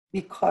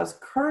because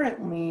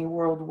currently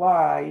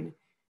worldwide,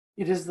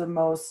 it is the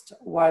most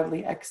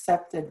widely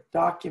accepted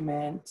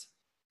document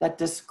that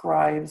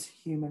describes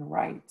human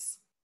rights.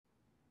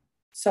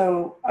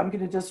 So I'm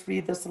going to just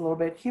read this a little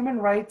bit. Human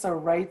rights are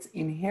rights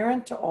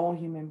inherent to all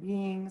human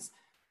beings,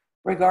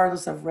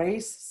 regardless of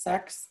race,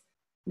 sex,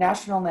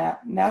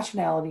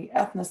 nationality,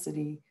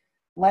 ethnicity,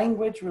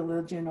 language,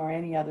 religion, or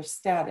any other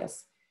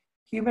status.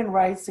 Human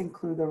rights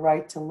include the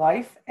right to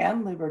life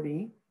and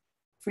liberty,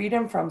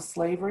 freedom from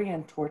slavery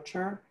and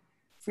torture,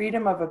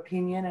 freedom of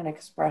opinion and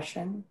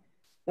expression,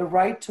 the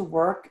right to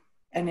work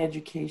and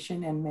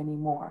education, and many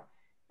more.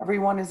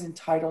 Everyone is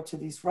entitled to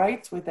these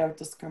rights without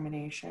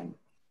discrimination.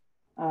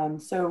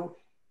 So,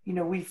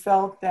 we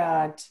felt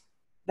that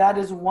that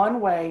is one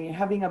way,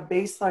 having a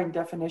baseline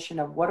definition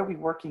of what are we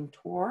working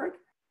toward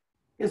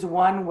is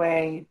one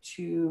way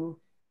to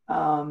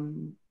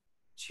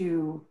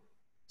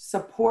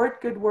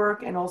support good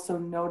work and also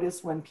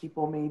notice when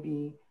people may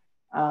be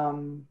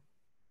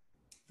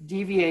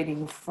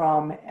deviating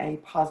from a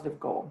positive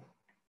goal.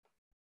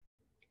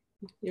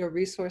 Your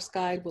resource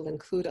guide will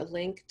include a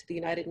link to the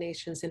United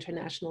Nations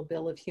International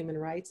Bill of Human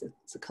Rights.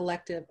 It's a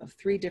collective of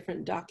 3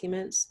 different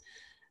documents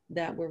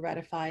that were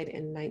ratified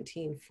in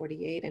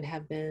 1948 and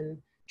have been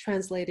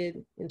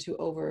translated into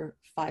over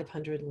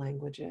 500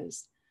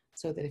 languages,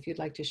 so that if you'd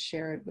like to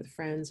share it with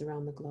friends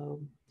around the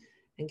globe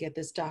and get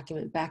this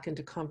document back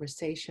into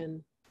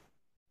conversation,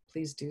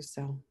 please do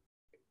so.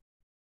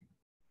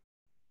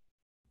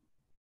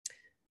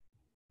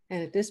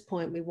 And at this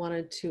point, we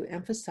wanted to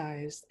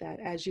emphasize that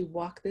as you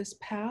walk this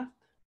path,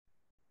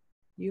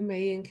 you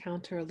may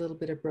encounter a little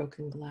bit of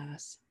broken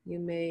glass. You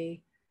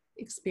may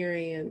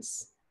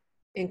experience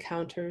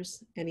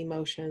encounters and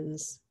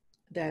emotions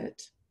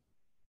that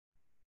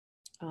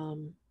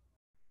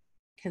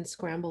can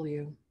scramble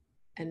you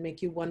and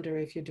make you wonder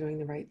if you're doing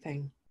the right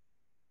thing.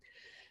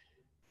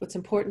 What's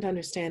important to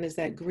understand is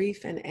that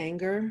grief and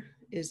anger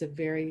is a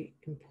very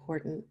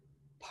important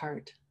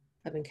part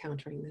of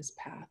encountering this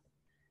path,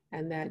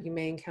 and that you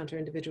may encounter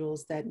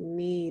individuals that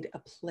need a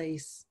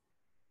place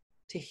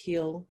to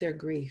heal their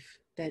grief,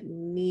 that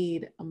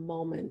need a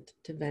moment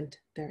to vent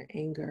their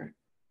anger.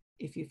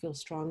 If you feel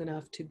strong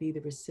enough to be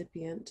the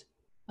recipient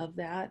of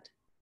that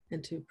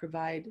and to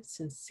provide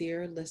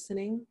sincere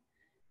listening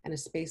and a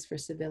space for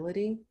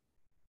civility,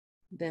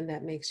 then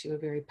that makes you a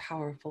very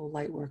powerful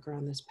light worker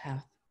on this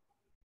path.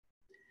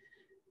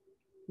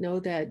 Know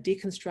that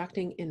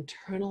deconstructing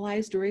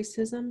internalized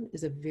racism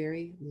is a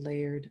very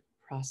layered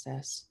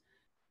process.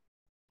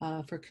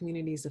 For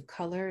communities of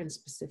color, and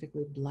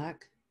specifically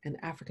Black and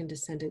African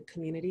descendant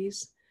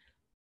communities,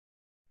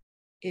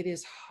 it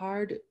is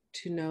hard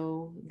to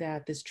know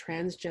that this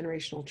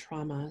transgenerational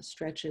trauma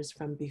stretches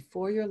from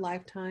before your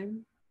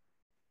lifetime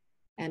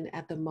and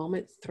at the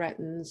moment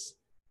threatens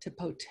to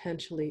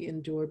potentially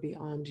endure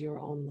beyond your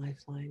own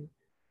lifeline.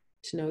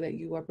 To know that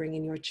you are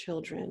bringing your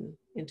children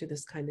into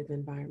this kind of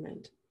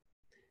environment,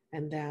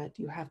 and that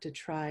you have to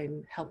try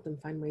and help them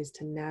find ways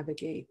to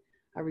navigate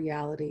a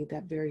reality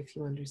that very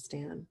few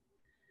understand.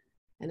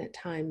 And at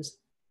times,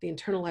 the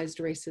internalized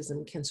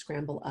racism can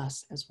scramble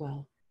us as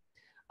well.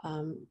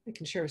 I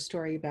can share a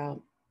story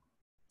about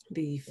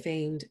the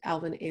famed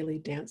Alvin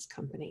Ailey Dance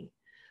Company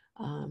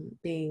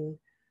being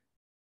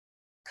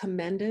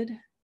commended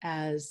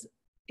as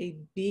a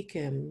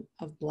beacon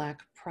of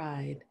Black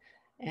pride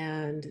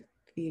and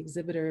the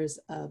exhibitors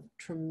of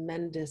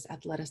tremendous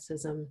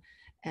athleticism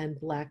and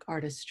Black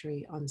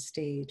artistry on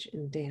stage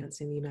in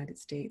dance in the United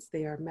States.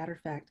 They are, matter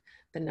of fact,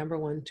 the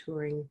 #1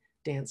 touring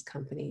dance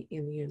company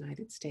in the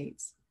United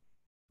States.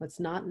 What's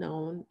not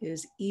known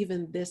is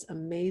even this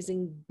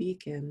amazing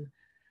beacon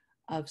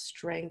of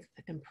strength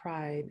and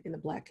pride in the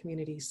Black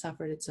community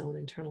suffered its own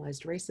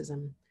internalized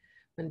racism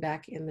when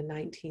back in the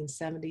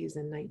 1970s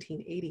and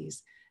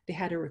 1980s, they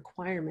had a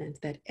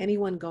requirement that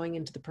anyone going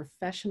into the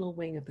professional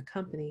wing of the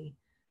company,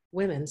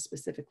 women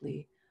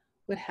specifically,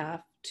 would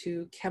have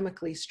to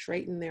chemically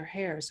straighten their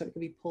hair so it could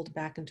be pulled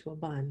back into a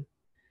bun.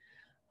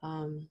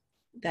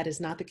 That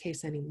is not the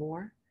case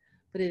anymore,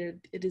 but it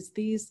is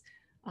these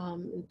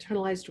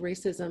internalized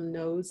racism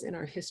nodes in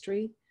our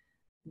history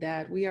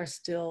that we are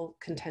still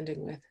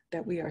contending with,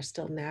 that we are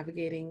still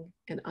navigating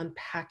and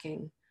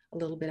unpacking a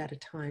little bit at a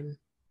time.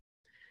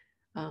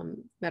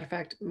 Matter of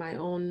fact, my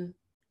own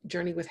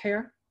journey with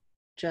hair,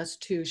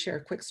 just to share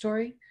a quick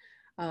story,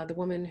 the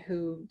woman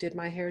who did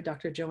my hair,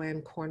 Dr.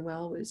 Joanne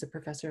Cornwell, is a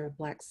professor of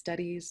Black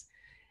Studies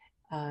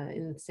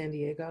in San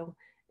Diego,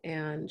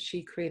 and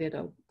she created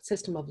a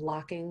system of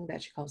locking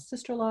that she calls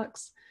sister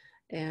locks,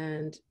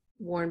 and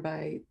worn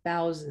by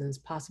thousands,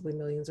 possibly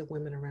millions of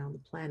women around the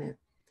planet.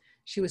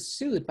 She was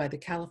sued by the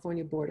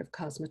California Board of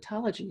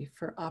Cosmetology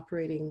for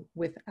operating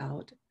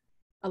without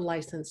a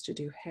license to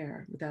do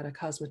hair, without a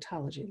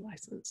cosmetology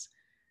license.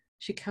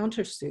 She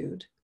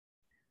countersued,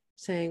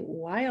 saying,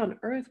 why on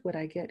earth would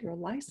I get your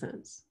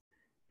license?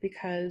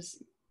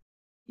 Because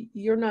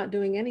you're not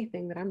doing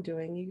anything that I'm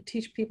doing. You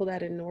teach people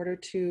that in order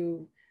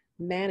to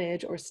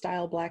manage or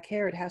style Black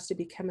hair, it has to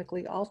be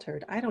chemically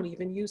altered. I don't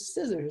even use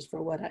scissors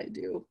for what I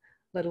do,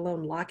 let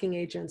alone locking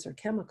agents or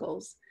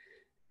chemicals.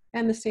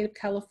 And the state of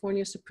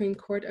California Supreme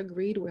Court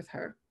agreed with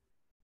her.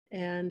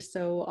 And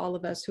so all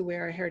of us who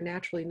wear our hair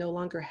naturally no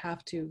longer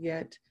have to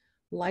get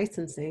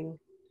licensing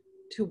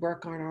to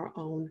work on our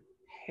own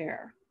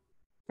hair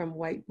from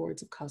white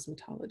boards of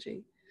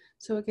cosmetology.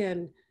 So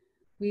again,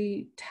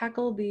 we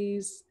tackle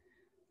these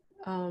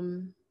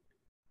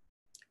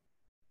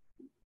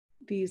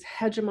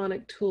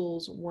hegemonic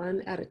tools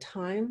one at a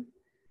time.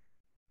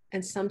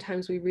 And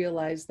sometimes we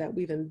realize that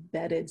we've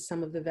embedded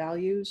some of the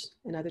values,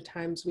 and other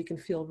times we can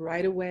feel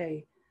right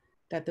away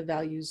that the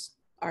values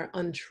are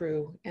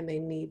untrue and they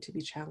need to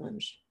be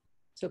challenged.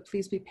 So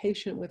please be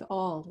patient with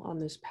all on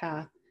this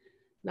path,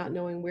 not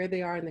knowing where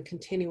they are in the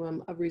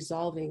continuum of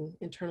resolving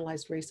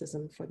internalized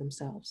racism for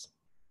themselves.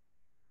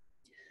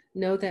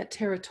 Know that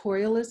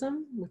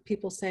territorialism, with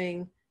people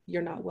saying,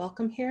 you're not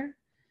welcome here,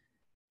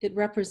 it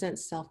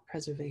represents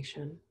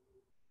self-preservation.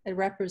 It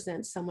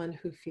represents someone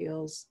who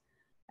feels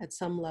at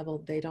some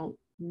level they don't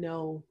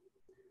know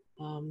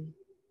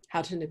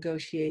how to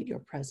negotiate your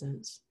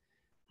presence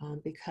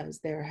because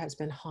there has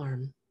been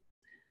harm.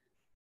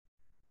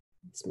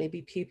 It's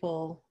maybe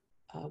people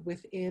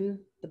within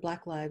the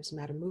Black Lives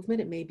Matter movement.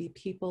 It may be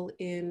people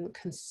in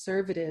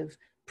conservative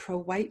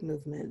pro-white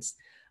movements.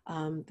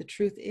 The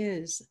truth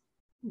is,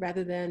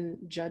 rather than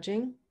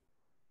judging,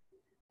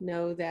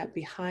 know that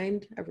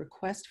behind a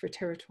request for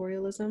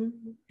territorialism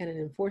and an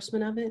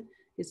enforcement of it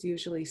is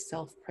usually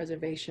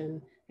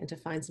self-preservation and to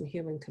find some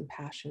human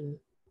compassion.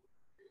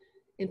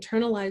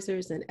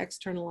 Internalizers and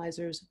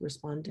externalizers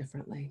respond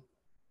differently,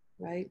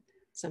 right?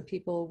 Some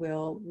people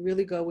will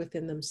really go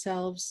within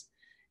themselves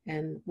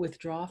and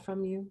withdraw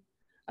from you.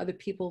 Other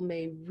people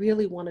may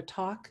really want to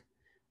talk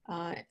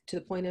to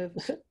the point of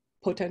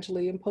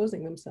potentially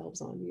imposing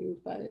themselves on you,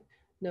 but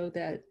know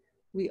that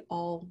we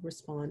all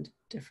respond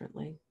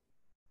differently.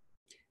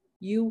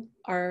 You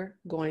are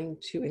going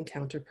to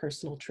encounter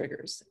personal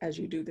triggers as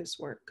you do this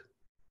work.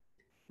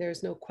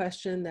 There's no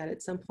question that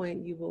at some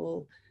point you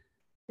will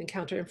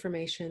encounter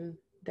information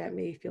that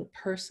may feel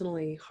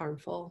personally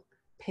harmful,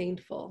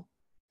 painful,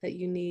 that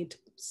you need to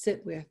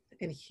sit with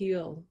and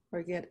heal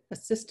or get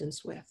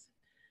assistance with.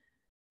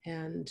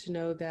 And to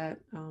know that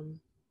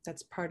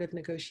that's part of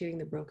negotiating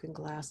the broken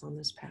glass on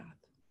this path.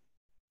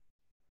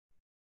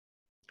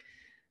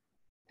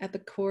 At the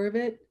core of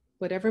it,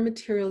 whatever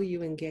material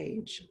you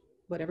engage,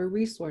 whatever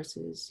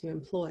resources you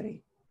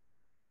employ,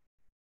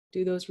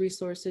 do those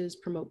resources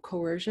promote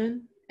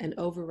coercion and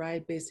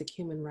override basic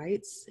human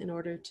rights in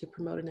order to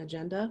promote an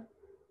agenda?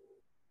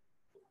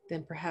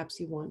 Then perhaps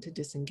you want to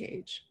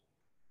disengage.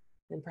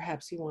 Then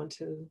perhaps you want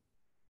to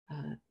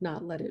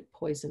not let it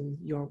poison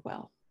your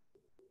well.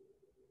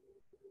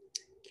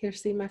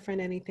 Kirsi, my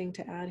friend, anything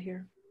to add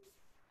here?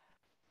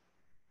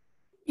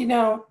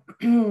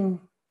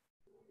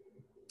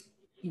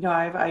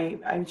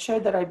 I've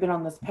shared that I've been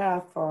on this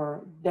path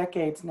for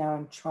decades now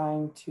and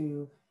trying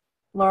to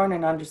learn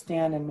and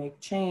understand and make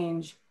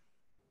change.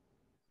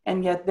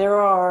 And yet there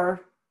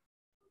are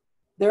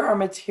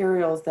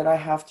materials that I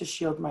have to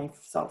shield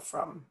myself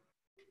from.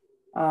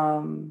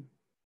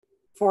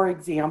 For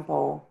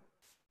example,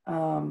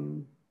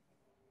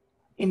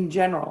 in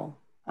general,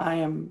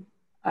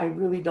 I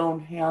really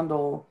don't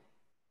handle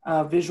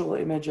visual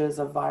images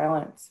of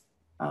violence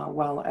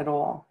well at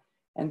all.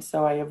 And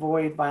so I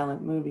avoid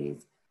violent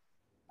movies.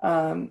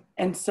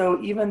 And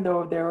so even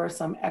though there are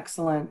some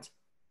excellent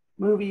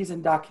movies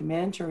and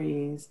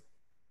documentaries,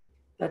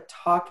 that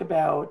talk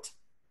about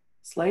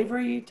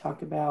slavery,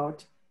 talk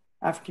about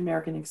African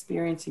American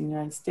experience in the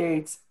United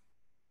States,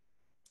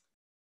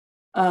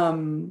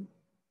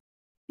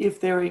 if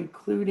they're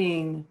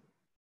including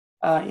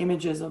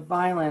images of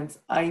violence,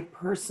 I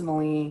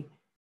personally,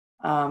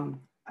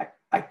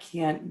 I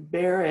can't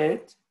bear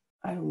it.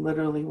 I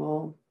literally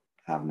will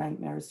have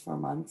nightmares for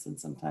months and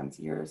sometimes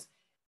years.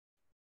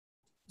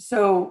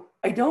 So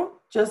I don't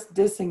just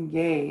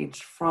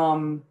disengage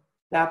from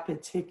that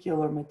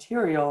particular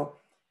material.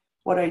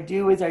 What I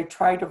do is I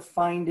try to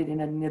find it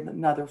in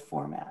another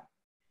format.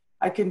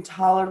 I can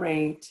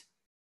tolerate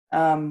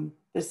the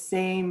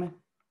same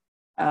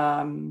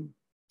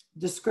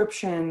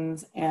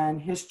descriptions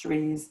and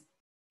histories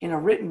in a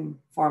written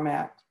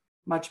format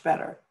much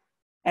better.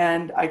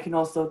 And I can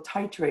also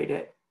titrate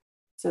it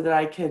so that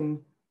I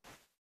can,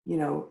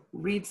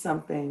 read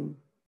something,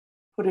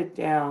 put it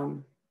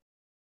down.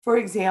 For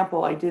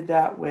example, I did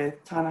that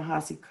with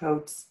Ta-Nehisi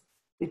Coates'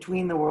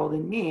 Between the World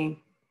and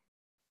Me.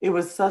 It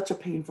was such a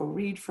painful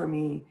read for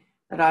me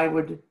that I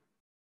would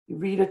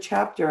read a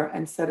chapter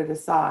and set it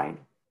aside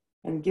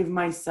and give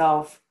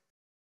myself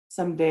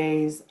some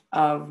days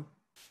of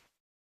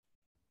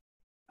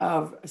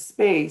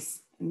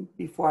space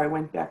before I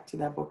went back to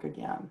that book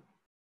again.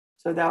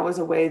 So that was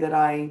a way that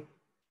I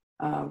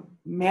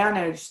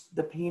managed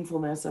the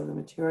painfulness of the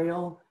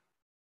material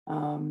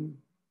so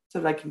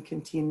that I can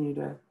continue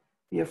to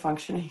be a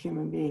functioning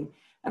human being.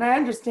 And I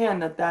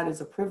understand that that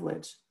is a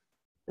privilege,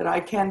 that I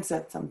can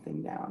set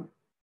something down.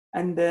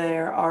 And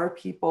there are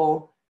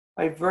people,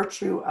 by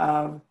virtue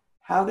of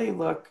how they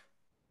look,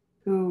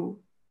 who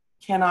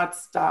cannot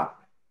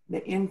stop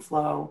the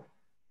inflow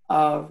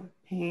of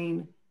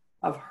pain,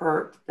 of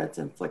hurt that's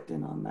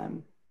inflicted on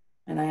them.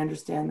 And I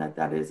understand that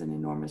that is an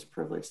enormous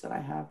privilege that I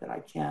have, that I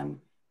can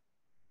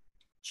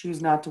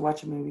choose not to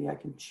watch a movie. I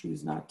can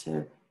choose not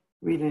to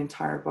read an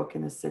entire book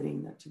in a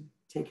sitting, that to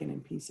take it in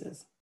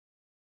pieces.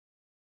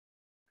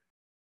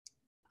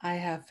 I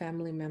have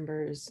family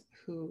members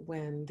who,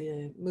 when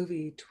the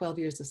movie 12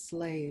 Years a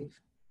Slave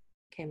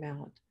came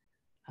out,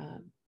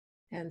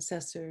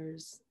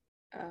 ancestors,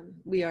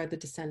 we are the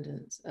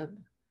descendants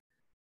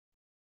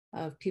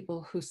of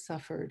people who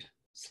suffered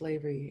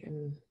slavery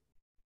and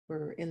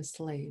were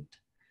enslaved.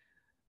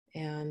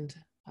 And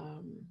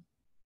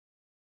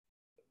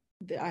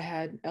I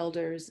had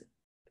elders,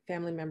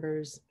 family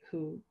members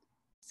who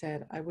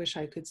said, I wish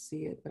I could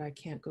see it, but I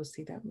can't go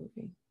see that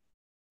movie.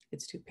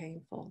 It's too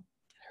painful.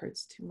 It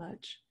hurts too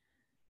much.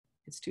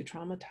 It's too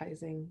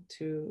traumatizing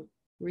to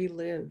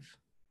relive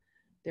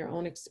their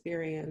own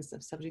experience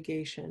of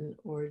subjugation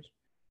or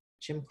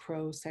Jim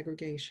Crow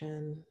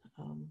segregation,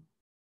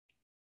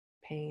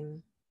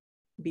 pain,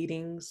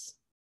 beatings.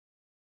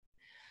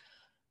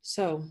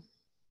 So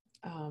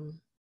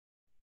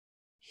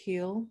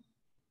heal,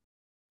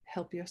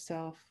 help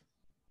yourself,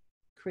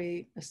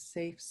 create a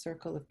safe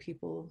circle of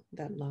people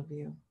that love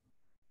you,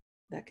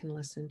 that can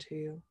listen to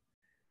you.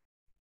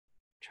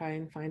 Try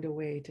and find a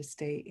way to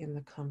stay in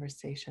the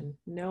conversation,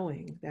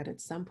 knowing that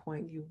at some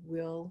point you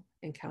will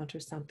encounter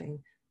something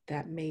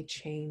that may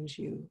change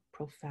you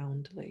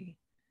profoundly,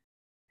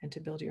 and to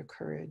build your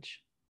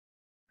courage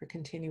for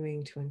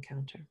continuing to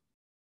encounter.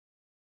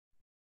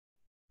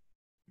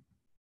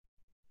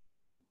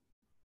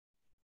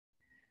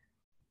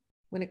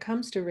 When it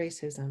comes to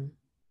racism,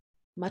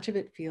 much of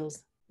it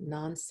feels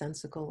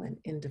nonsensical and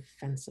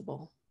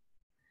indefensible.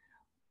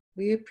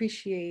 We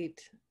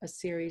appreciate a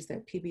series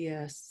that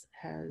PBS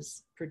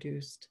has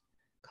produced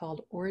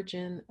called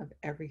Origin of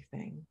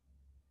Everything.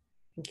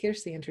 And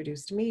Kirsi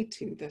introduced me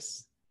to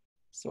this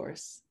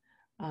source.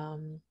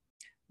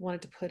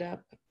 Wanted to put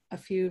up a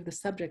few of the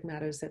subject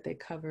matters that they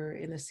cover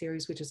in the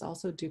series, which is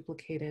also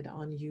duplicated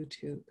on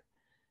YouTube.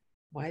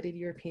 Why did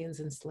Europeans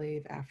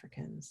enslave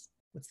Africans?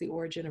 What's the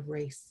origin of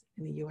race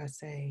in the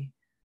USA?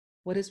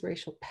 What is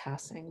racial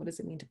passing? What does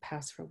it mean to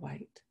pass for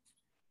white?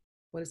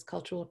 What is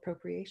cultural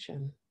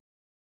appropriation?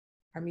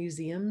 Are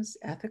museums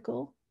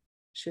ethical?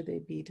 Should they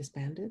be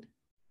disbanded?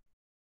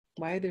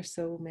 Why are there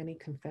so many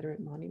Confederate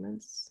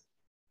monuments?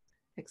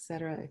 Et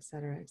cetera, et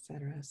cetera, et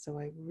cetera. So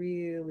I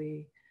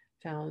really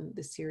found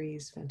the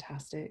series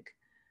fantastic,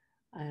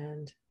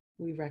 and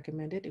we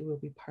recommend it. It will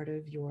be part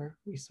of your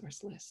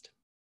resource list.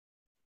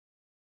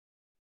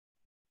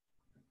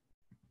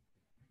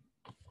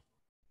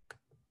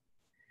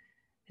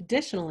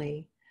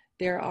 Additionally,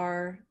 there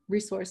are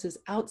resources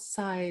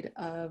outside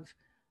of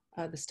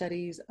the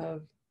studies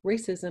of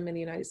racism in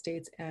the United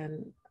States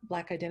and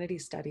Black identity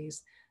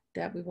studies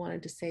that we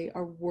wanted to say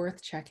are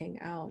worth checking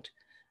out,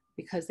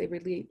 because they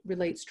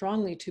relate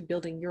strongly to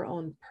building your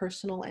own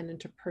personal and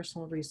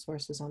interpersonal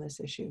resources on this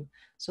issue.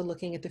 So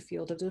looking at the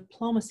field of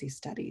diplomacy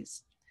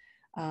studies,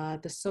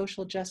 the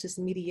Social Justice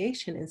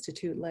Mediation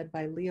Institute, led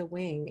by Leah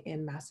Wing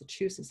in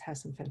Massachusetts,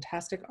 has some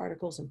fantastic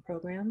articles and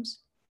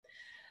programs.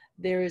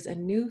 There is a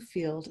new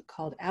field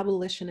called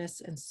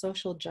Abolitionists and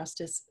Social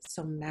Justice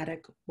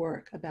Somatic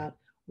Work, about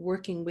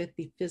working with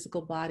the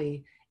physical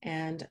body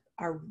and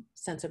our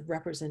sense of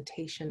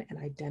representation and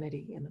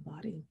identity in the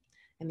body,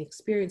 and the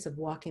experience of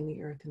walking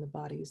the earth in the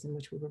bodies in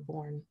which we were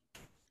born.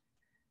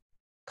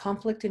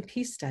 conflict and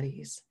peace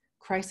studies,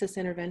 crisis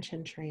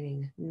intervention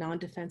training,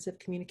 non-defensive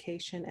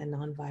communication, and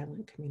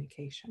nonviolent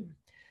communication.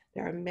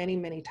 There are many,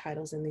 many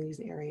titles in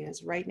these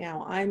areas. Right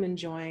now, I'm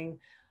enjoying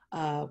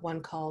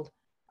one called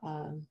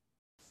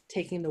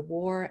Taking the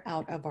War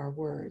Out of Our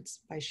Words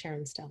by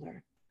Sharon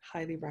Steller.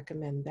 Highly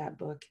recommend that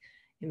book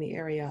in the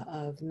area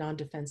of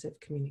non-defensive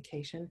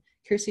communication.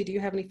 Kirsi, do you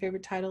have any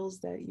favorite titles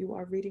that you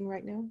are reading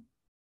right now?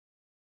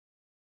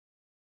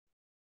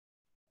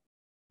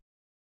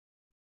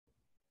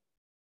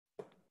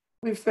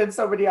 We've spent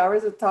so many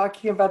hours of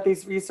talking about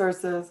these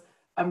resources.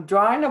 I'm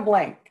drawing a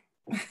blank.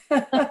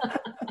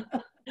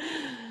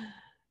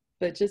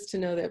 But just to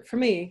know that for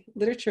me,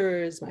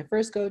 literature is my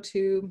first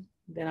go-to.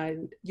 Then I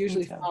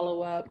usually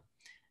follow up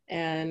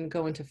and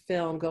go into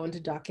film, go into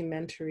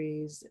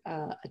documentaries,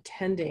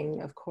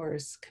 attending, of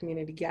course,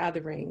 community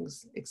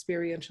gatherings,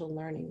 experiential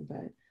learning.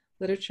 But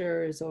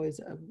literature is always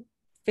a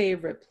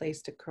favorite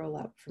place to curl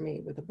up for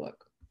me with a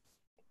book.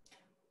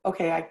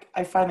 Okay,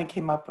 I finally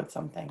came up with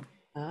something.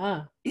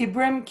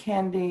 Ibram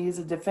Kendi's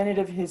A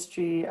Definitive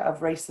History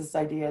of Racist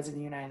Ideas in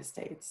the United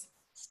States.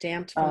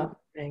 Stamped from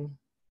the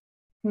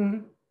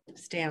thing.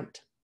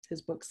 Stamped.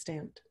 His book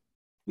stamped.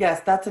 Yes,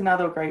 that's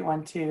another great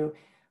one too.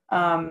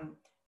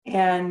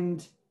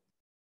 And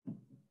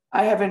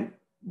I haven't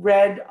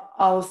read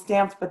all of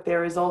Stamped, but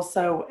there is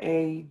also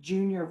a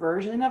junior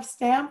version of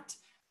Stamped,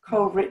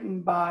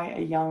 co-written by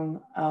a young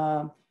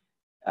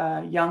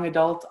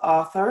adult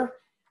author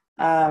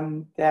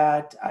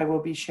that I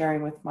will be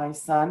sharing with my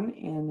son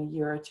in a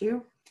year or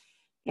two.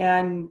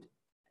 And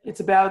it's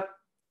about,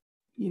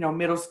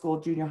 middle school,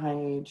 junior high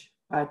age.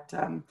 But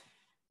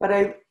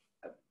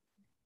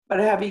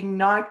having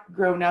not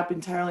grown up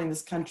entirely in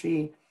this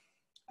country,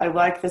 I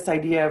like this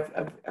idea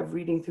of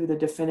reading through the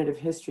definitive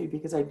history,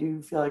 because I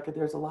do feel like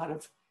there's a lot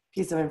of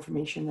piece of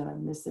information that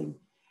I'm missing.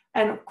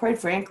 And quite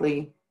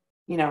frankly,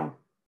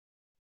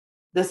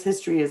 this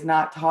history is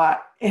not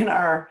taught in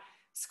our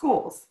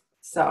schools.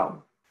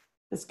 So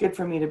it's good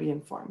for me to be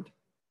informed.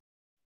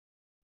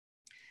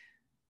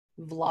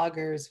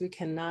 Vloggers, we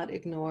cannot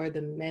ignore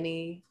the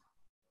many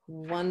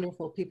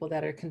wonderful people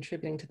that are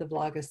contributing to the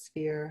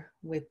vlogosphere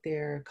with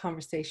their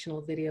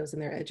conversational videos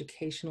and their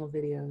educational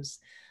videos.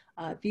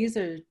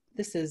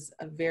 This is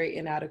a very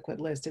inadequate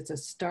list. It's a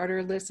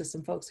starter list of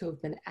some folks who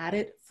have been at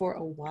it for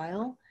a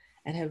while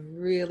and have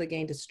really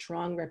gained a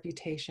strong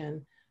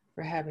reputation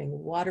for having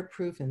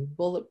waterproof and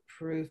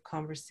bulletproof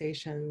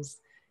conversations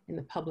in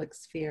the public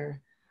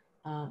sphere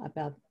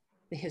about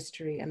the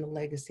history and the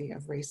legacy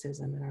of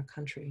racism in our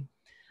country.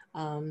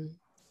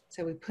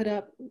 So we put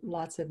up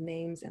lots of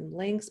names and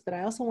links, but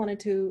I also wanted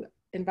to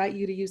invite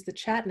you to use the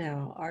chat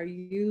now. Are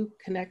you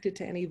connected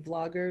to any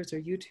vloggers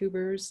or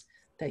YouTubers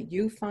that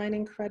you find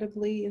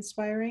incredibly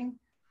inspiring?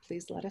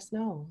 Please let us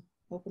know.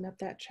 Open up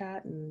that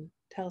chat and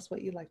tell us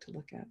what you'd like to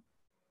look at.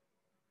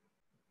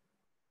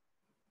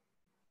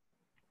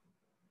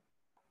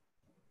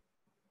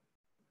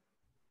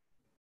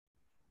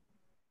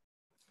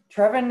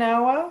 Trevor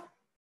Noah,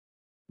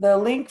 the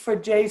link for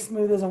J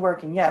Smooth isn't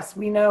working. Yes,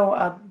 we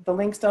know the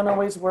links don't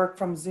always work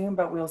from Zoom,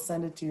 but we'll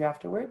send it to you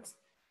afterwards.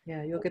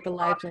 Yeah, you'll get the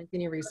live link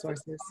in your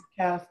resources.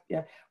 Podcast,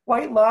 yeah.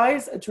 White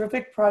Lies, a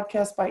terrific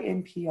podcast by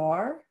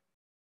NPR.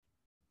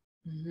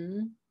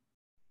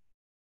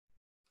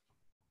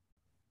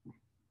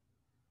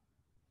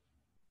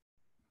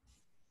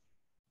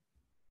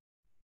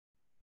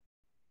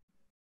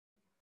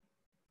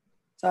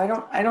 So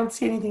I don't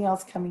see anything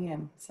else coming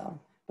in. So,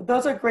 but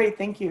those are great.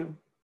 Thank you.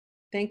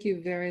 Thank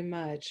you very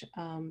much.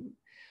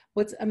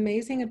 What's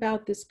amazing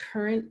about this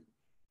current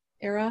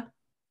era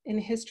in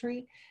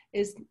history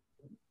is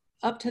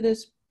up to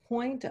this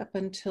point, up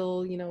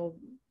until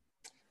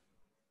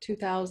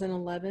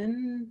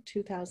 2011,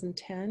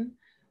 2010,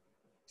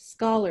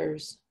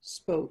 scholars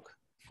spoke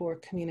for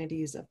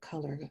communities of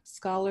color.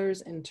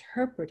 Scholars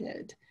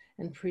interpreted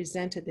and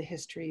presented the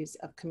histories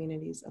of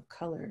communities of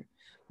color.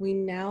 We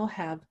now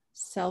have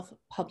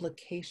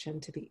self-publication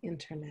to the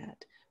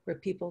internet where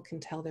people can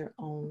tell their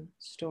own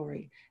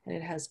story, and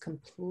it has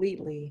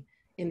completely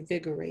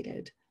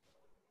invigorated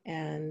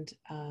and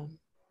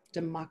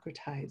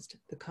democratized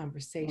the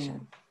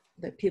conversation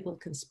that people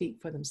can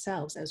speak for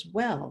themselves. As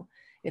well,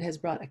 it has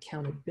brought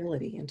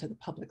accountability into the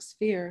public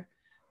sphere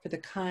for the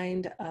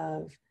kind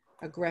of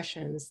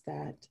aggressions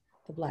that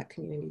the Black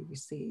community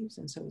receives.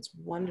 And so it's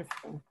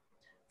wonderful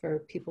for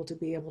people to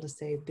be able to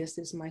say, this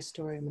is my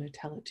story, I'm going to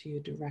tell it to you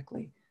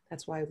directly.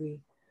 That's why we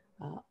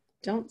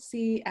don't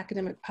see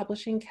academic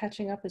publishing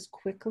catching up as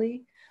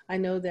quickly. I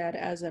know that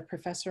as a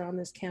professor on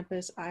this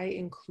campus, I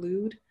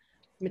include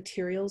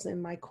materials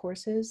in my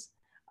courses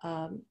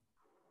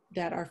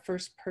that are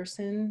first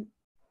person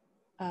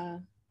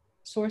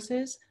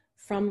sources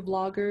from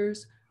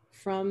vloggers,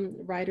 from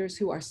writers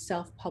who are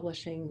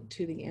self-publishing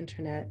to the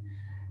internet.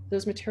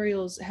 Those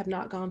materials have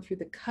not gone through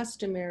the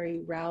customary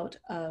route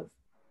of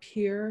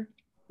peer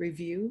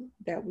review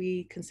that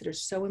we consider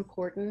so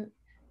important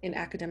in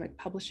academic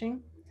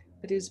publishing.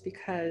 It is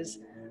because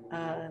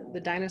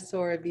the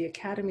dinosaur of the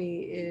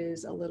academy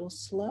is a little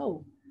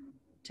slow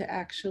to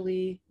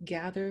actually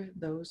gather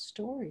those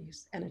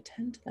stories and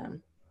attend to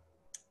them.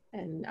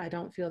 And I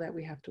don't feel that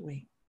we have to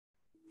wait.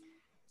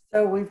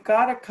 So we've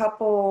got a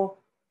couple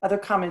other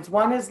comments.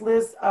 One is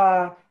Liz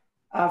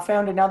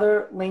found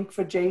another link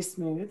for J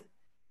Smooth.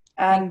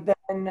 And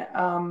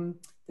then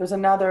there's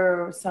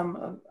another,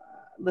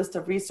 list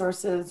of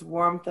resources,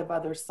 Warmth of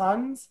Other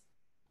Suns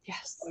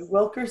Yes. by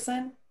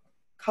Wilkerson,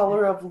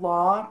 Color of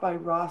Law by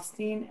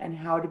Rothstein, and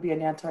How to Be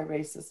an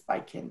Anti-Racist by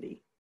Kindy.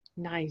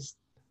 Nice.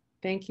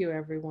 Thank you,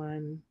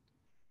 everyone.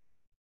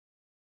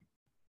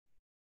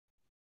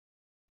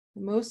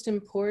 The most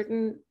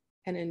important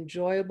and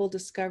enjoyable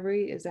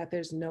discovery is that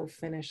there's no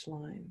finish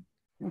line,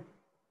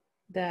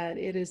 that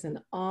it is an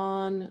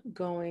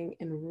ongoing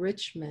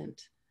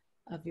enrichment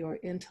of your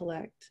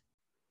intellect,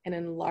 an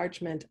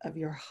enlargement of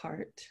your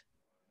heart,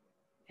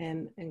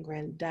 and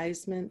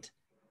aggrandizement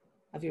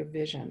of your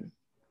vision,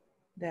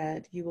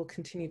 that you will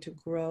continue to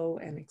grow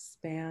and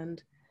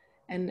expand,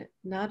 and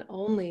not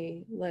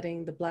only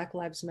letting the Black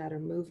Lives Matter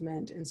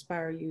movement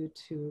inspire you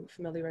to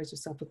familiarize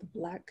yourself with the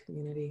Black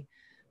community,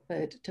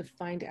 but to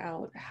find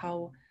out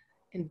how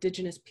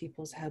Indigenous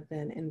peoples have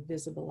been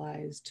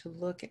invisibilized, to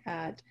look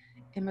at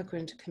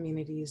immigrant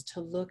communities,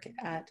 to look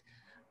at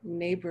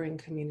neighboring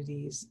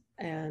communities,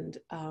 and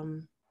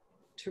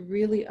to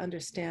really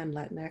understand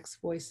Latinx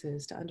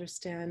voices, to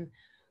understand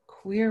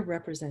queer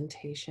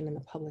representation in the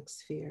public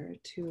sphere,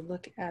 to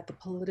look at the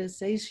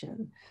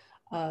politicization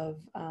of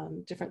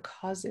different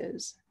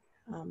causes,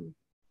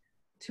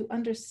 to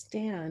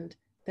understand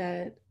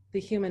that the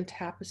human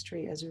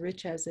tapestry, as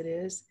rich as it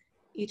is,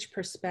 each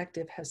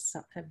perspective has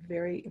a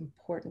very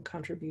important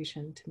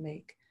contribution to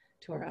make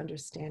to our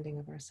understanding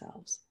of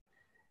ourselves.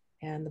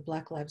 And the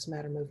Black Lives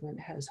Matter movement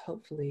has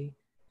hopefully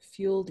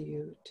fueled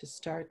you to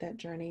start that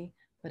journey,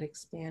 but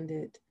expand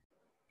it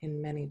in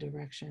many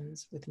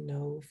directions with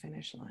no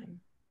finish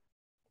line.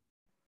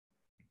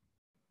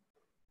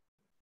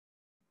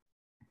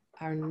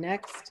 Our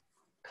next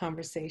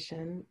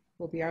conversation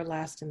will be our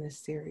last in this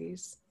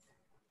series.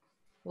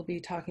 We'll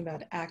be talking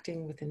about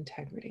acting with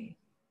integrity,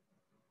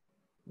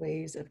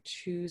 ways of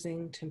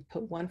choosing to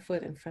put one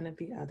foot in front of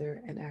the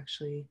other and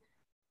actually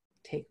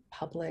take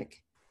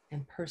public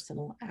and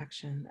personal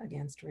action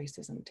against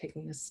racism,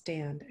 taking a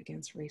stand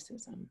against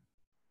racism.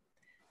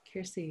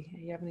 Kirsi,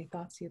 you have any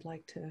thoughts you'd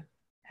like to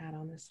add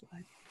on this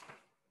slide?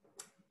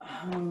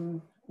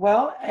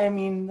 Well, I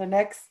mean, the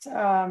next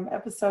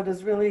episode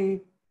is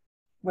really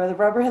where the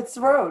rubber hits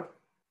the road,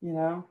 you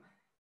know,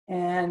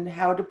 and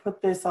how to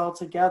put this all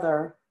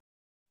together.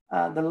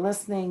 The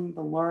listening,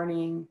 the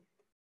learning,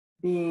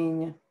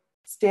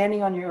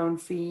 standing on your own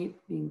feet,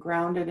 being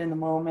grounded in the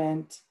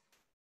moment,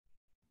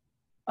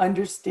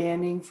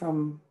 understanding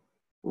from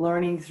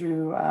learning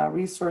through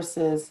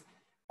resources,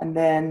 and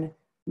then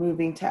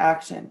moving to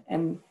action.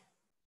 And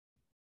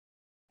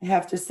I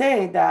have to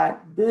say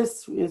that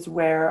this is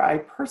where I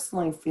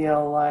personally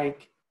feel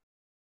like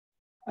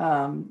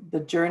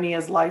the journey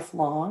is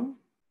lifelong.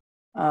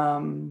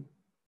 It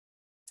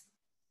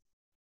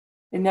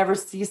never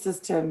ceases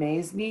to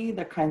amaze me,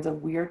 the kinds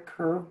of weird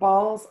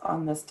curveballs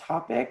on this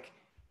topic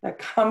that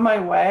come my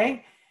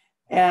way.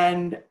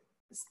 And,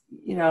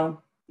 you know,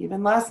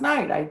 even last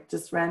night, I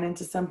just ran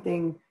into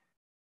something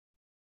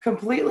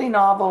completely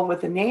novel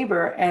with a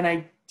neighbor, and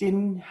I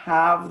didn't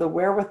have the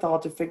wherewithal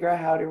to figure out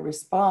how to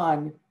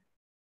respond.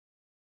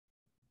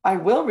 I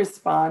will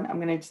respond. I'm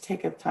going to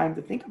take a time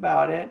to think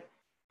about it.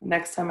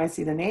 Next time I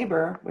see the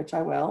neighbor, which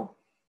I will,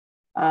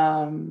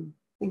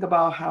 think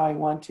about how I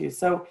want to.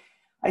 So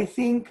I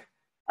think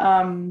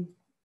for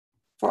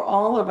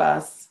all of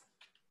us,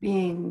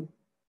 being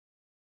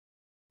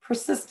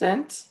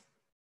persistent,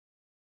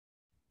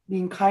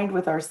 being kind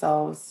with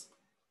ourselves,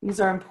 these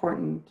are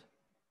important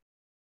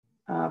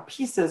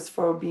pieces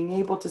for being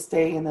able to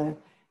stay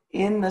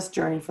in this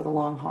journey for the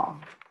long haul.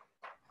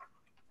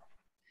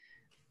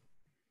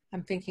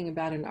 I'm thinking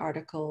about an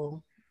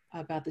article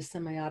about the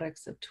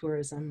semiotics of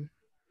tourism,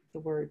 the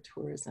word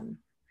tourism.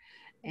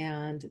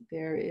 And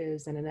there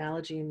is an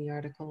analogy in the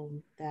article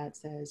that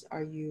says,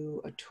 are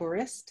you a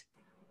tourist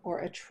or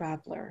a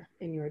traveler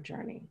in your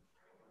journey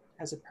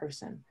as a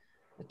person?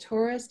 A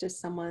tourist is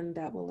someone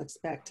that will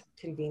expect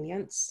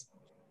convenience,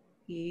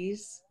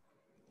 ease,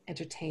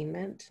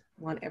 entertainment,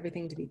 want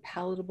everything to be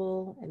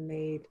palatable and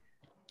made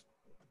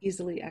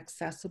easily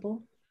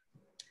accessible.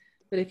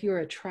 But if you're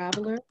a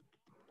traveler,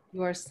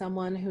 you are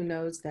someone who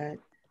knows that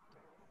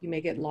you may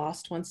get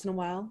lost once in a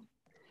while.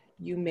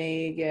 You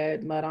may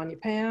get mud on your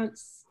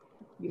pants.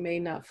 You may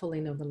not fully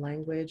know the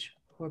language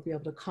or be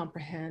able to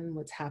comprehend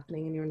what's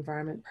happening in your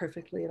environment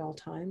perfectly at all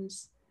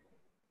times.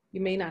 You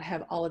may not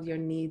have all of your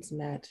needs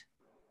met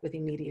with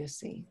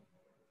immediacy.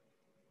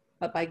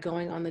 But by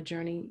going on the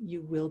journey,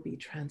 you will be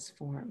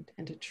transformed,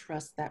 and to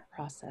trust that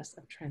process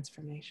of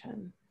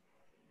transformation.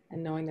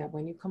 And knowing that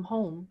when you come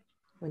home,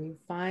 when you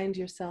find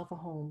yourself a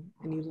home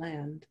and you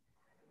land,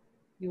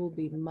 you will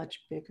be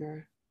much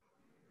bigger,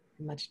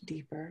 much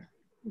deeper,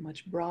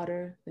 much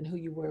broader than who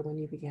you were when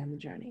you began the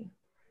journey.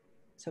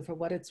 So for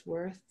what it's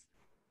worth,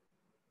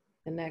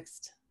 the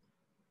next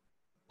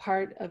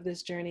part of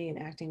this journey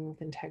and acting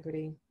with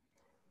integrity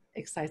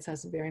excites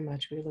us very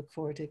much. We look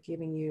forward to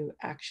giving you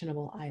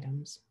actionable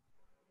items.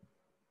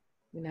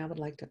 We now would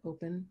like to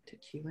open to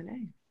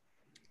Q&A.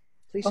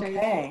 Please share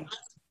your thoughts.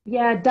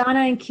 Yeah, Donna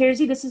and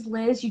Kirsi, this is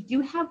Liz. You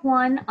do have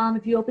one,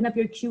 if you open up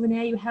your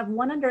Q&A, you have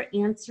one under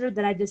answer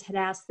that I just had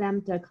asked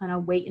them to kind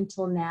of wait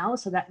until now.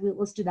 So that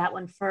let's do that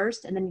one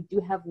first. And then you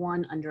do have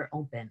one under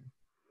open.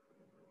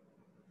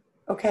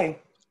 Okay.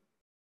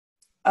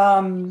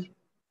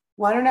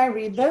 Why don't I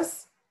read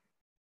this?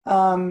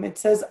 It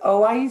says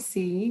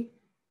OIEC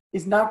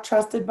is not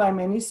trusted by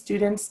many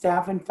students,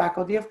 staff, and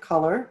faculty of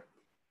color,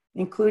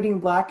 including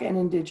Black and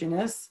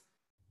Indigenous.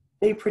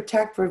 They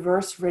protect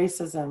reverse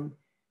racism.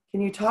 Can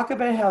you talk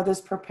about how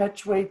this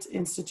perpetuates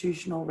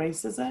institutional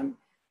racism?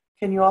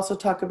 Can you also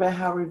talk about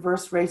how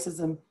reverse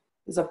racism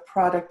is a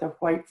product of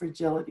white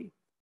fragility?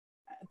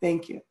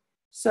 Thank you.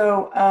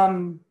 So,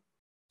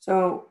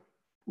 so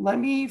let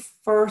me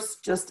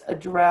first just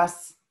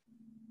address,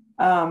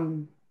 what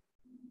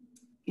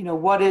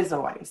is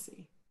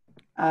OIEC?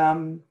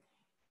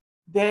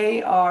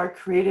 They are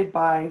created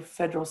by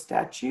federal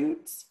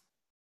statutes,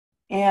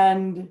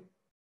 and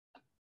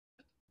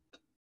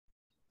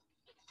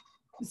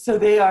so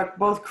they are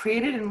both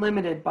created and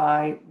limited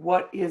by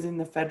what is in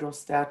the federal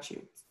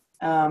statutes.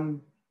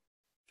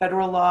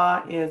 Federal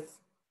law is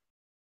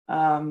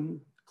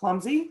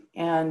clumsy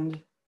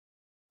and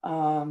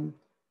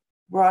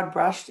broad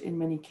brushed in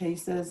many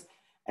cases.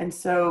 And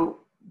so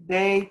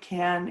they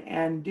can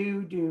and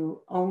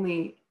do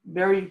only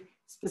very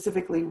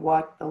specifically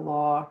what the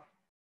law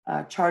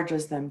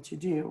charges them to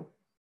do.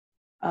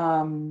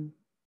 Having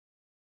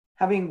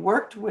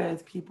worked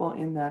with people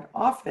in that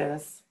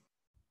office,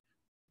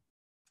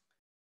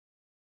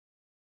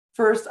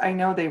 first, I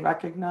know they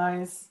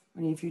recognize,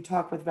 if you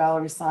talk with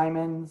Valerie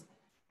Simons,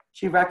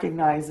 she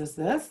recognizes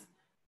this,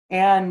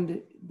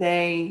 and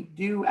they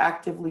do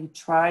actively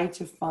try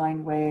to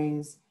find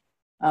ways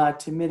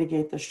to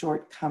mitigate the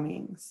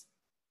shortcomings.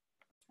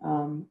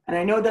 And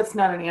I know that's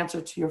not an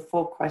answer to your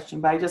full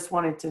question, but I just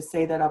wanted to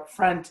say that up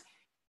front,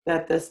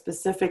 that the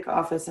specific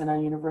office in our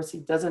university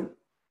doesn't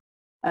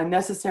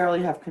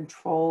necessarily have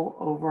control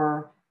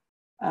over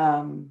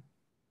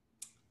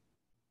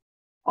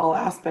all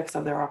aspects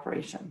of their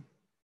operation.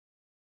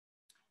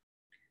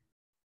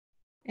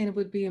 And it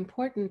would be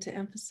important to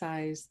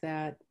emphasize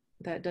that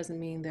that doesn't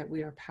mean that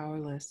we are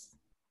powerless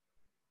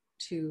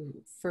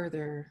to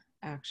further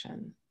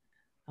action,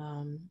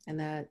 and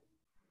that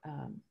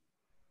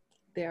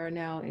there are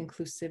now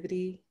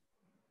inclusivity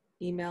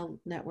email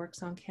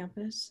networks on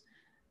campus.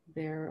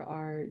 There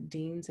are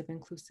deans of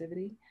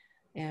inclusivity,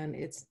 and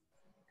it's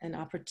an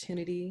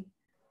opportunity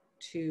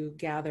to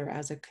gather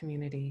as a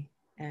community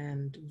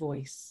and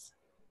voice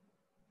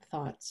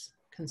thoughts,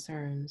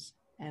 concerns,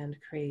 and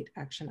create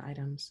action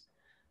items.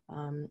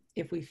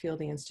 If we feel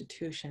the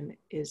institution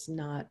is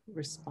not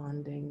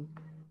responding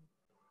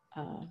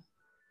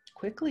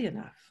quickly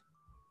enough,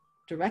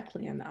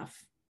 directly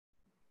enough,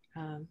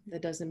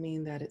 that doesn't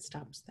mean that it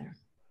stops there.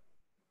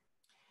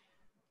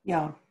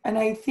 Yeah, and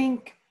I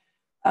think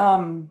we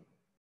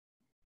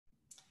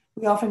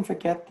often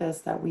forget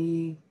this, that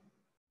we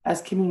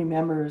as community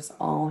members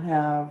all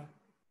have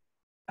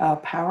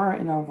power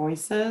in our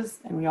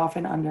voices, and we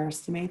often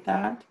underestimate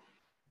that.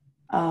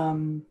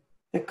 The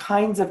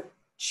kinds of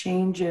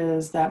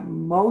changes that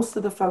most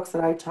of the folks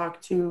that I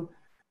talk to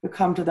who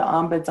come to the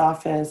Ombuds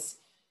office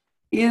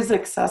is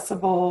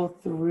accessible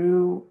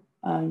through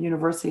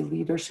university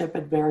leadership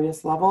at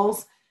various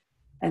levels,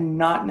 and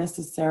not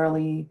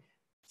necessarily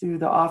through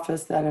the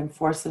office that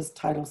enforces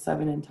Title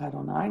VII and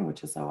Title IX,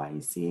 which is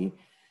OIEC.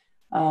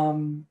 I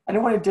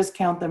don't want to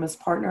discount them as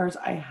partners.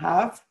 I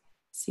have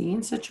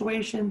seen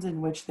situations in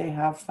which they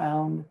have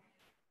found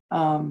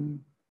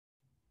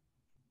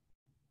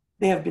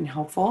they have been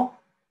helpful,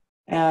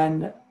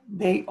 and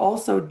they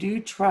also do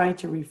try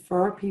to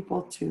refer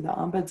people to the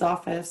Ombuds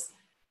office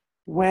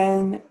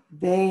when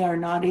they are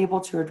not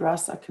able to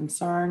address a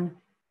concern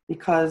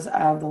because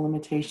of the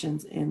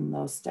limitations in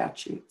those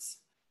statutes.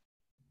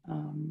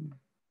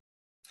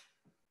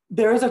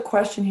 There is a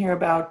question here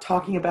about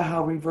talking about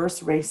how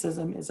reverse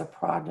racism is a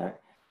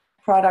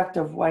product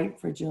of white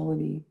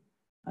fragility.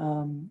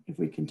 If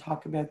we can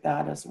talk about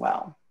that as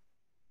well.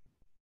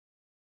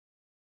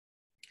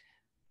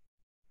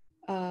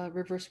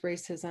 Reverse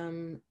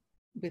racism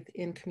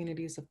within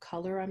communities of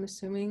color, I'm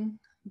assuming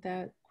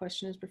that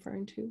question is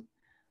referring to.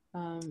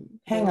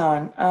 Hang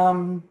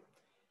on.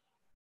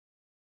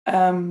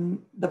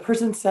 The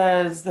person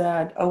says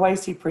that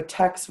OIC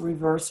protects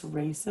reverse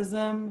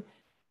racism.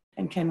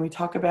 And can we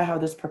talk about how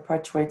this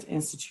perpetuates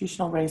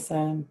institutional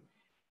racism,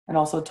 and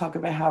also talk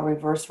about how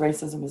reverse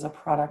racism is a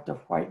product of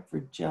white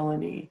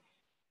fragility?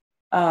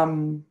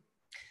 So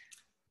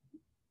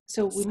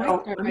we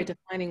might start by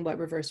defining what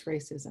reverse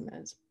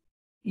racism is.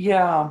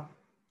 Yeah.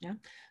 Yeah.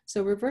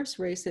 So reverse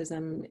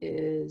racism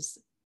is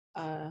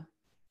a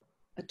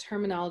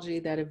terminology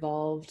that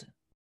evolved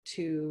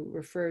to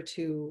refer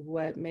to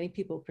what many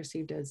people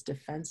perceived as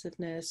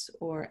defensiveness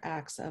or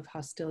acts of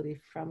hostility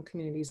from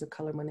communities of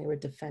color when they were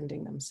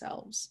defending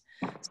themselves.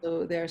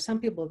 So there are some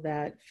people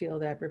that feel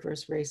that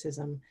reverse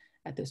racism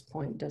at this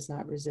point does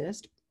not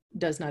exist,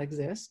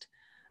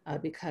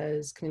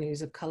 because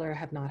communities of color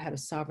have not had a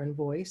sovereign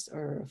voice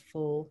or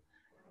full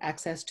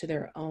access to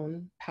their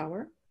own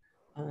power.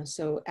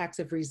 So acts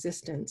of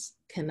resistance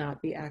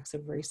cannot be acts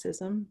of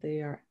racism.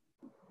 They are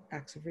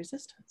acts of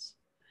resistance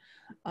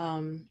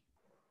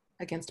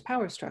against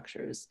power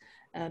structures.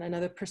 And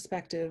another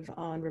perspective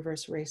on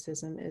reverse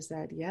racism is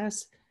that,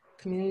 yes,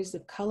 communities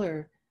of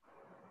color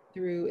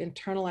through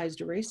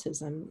internalized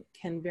racism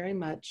can very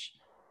much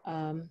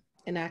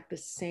enact the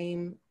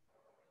same,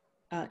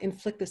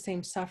 inflict the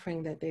same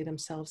suffering that they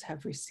themselves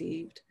have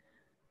received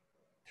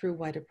through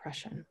white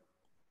oppression.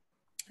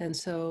 And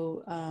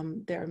so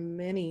there are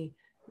many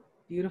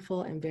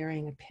beautiful and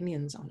varying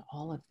opinions on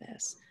all of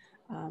this.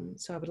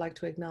 So I would like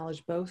to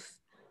acknowledge both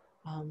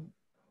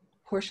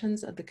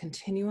portions of the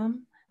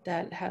continuum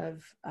that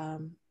have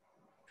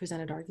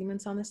presented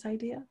arguments on this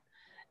idea.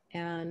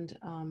 And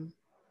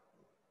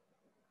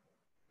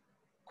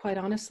quite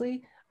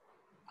honestly,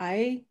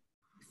 I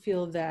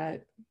feel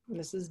that,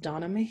 this is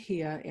Donna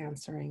Mejia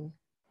answering,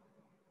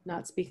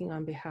 not speaking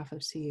on behalf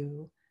of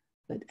CU,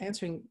 but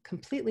answering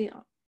completely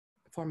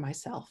for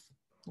myself.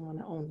 I want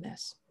to own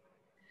this.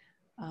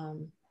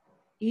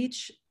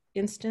 Each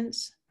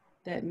instance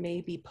that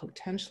may be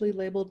potentially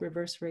labeled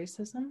reverse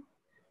racism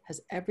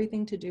has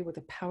everything to do with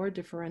a power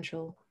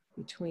differential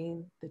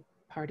between the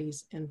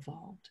parties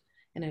involved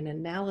and an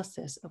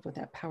analysis of what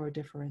that power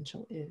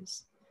differential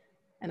is.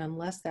 And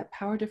unless that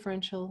power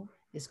differential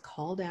is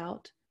called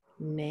out,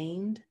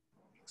 named,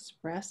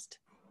 expressed,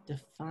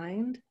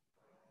 defined,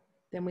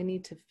 then we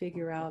need to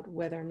figure out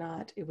whether or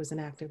not it was an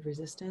act of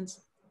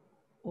resistance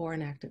or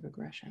an act of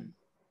aggression.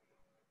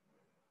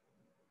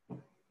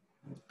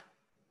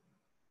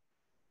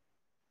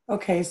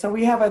 Okay, so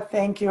we have a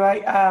thank you.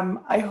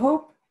 I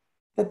hope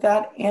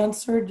that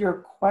answered your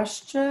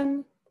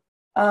question.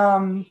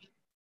 You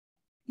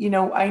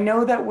know, I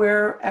know that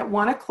we're at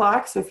 1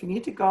 o'clock, so if you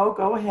need to go,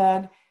 go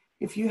ahead.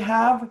 If you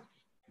have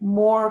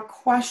more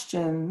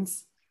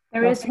questions.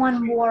 There is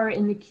one more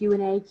in the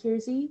Q&A,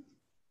 Kirsi.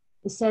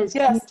 It says,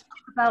 yes. Can you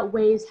talk about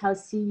ways how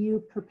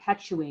CU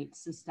perpetuates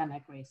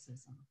systemic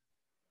racism?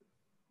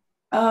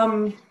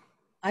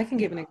 I can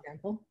give an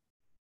example.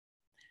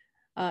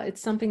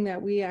 It's something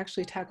that we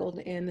actually tackled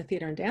in the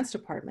theater and dance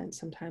department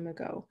some time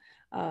ago.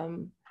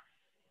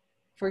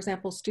 For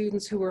example,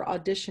 students who were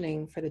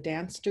auditioning for the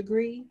dance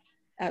degree,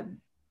 at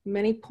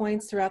many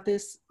points throughout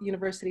this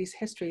university's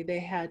history, they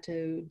had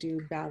to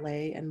do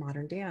ballet and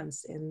modern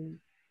dance in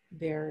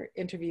their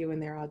interview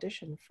and their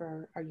audition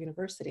for our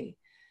university.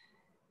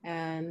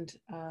 And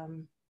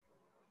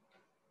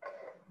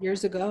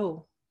years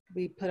ago,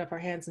 we put up our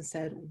hands and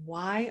said,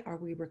 why are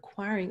we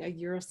requiring a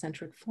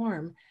Eurocentric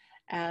form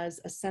as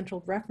a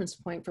central reference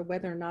point for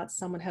whether or not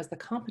someone has the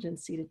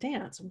competency to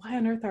dance? Why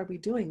on earth are we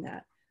doing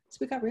that? So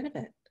we got rid of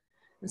it.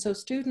 And so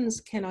students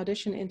can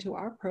audition into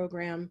our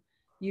program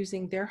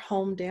using their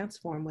home dance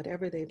form,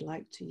 whatever they'd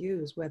like to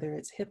use, whether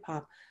it's hip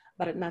hop,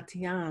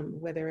 Bharatanatyam,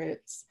 whether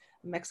it's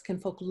Mexican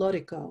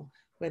folklorico,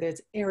 whether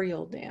it's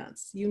aerial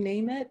dance, you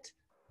name it,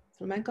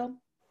 flamenco,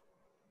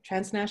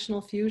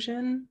 transnational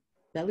fusion,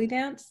 belly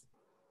dance,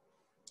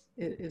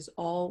 it is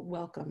all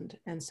welcomed.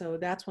 And so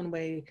that's one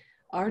way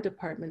our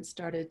department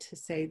started to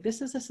say,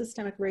 this is a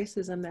systemic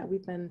racism that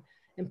we've been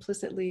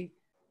implicitly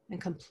and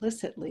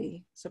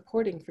complicitly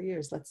supporting for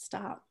years. Let's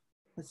stop,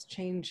 let's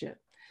change it.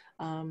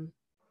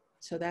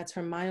 So that's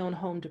from my own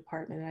home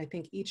department. And I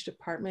think each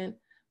department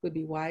would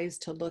be wise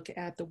to look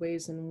at the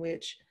ways in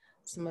which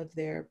some of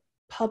their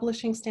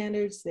publishing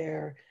standards,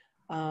 their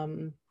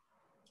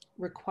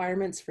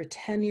requirements for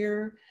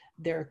tenure,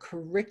 their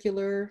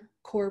curricular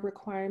core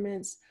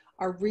requirements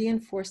are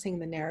reinforcing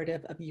the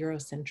narrative of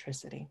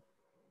Eurocentricity.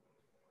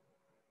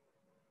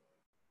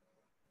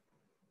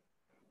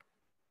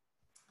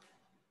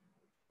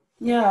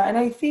 Yeah, and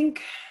I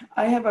think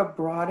I have a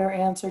broader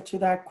answer to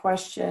that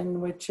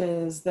question, which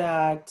is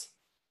that,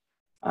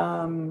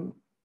 you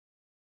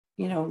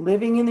know,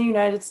 living in the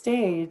United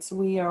States,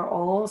 we are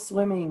all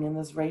swimming in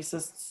this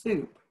racist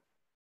soup,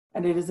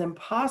 and it is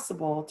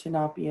impossible to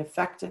not be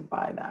affected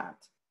by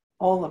that,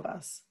 all of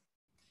us,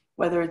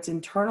 whether it's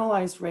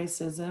internalized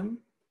racism,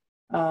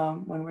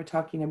 when we're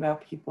talking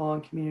about people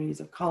in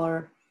communities of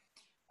color,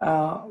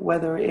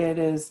 whether it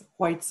is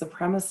white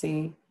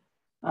supremacy,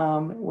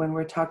 when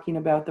we're talking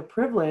about the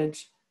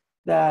privilege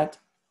that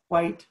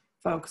white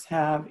folks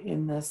have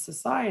in this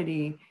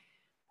society,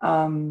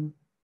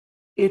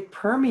 it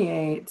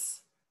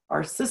permeates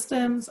our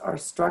systems, our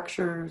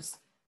structures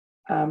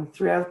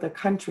throughout the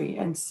country.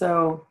 And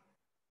so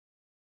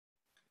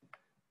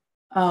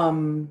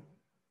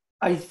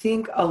I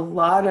think a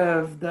lot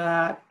of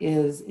that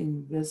is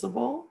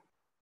invisible.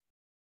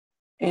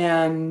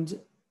 And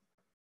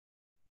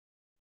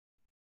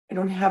I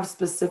don't have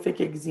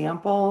specific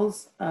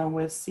examples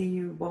with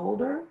CU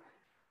Boulder,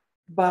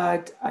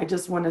 but I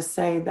just want to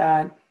say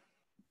that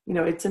you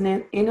know, it's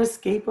an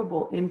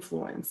inescapable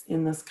influence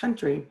in this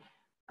country.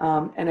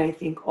 And I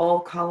think all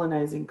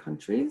colonizing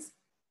countries,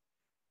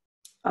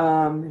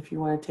 if you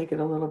want to take it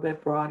a little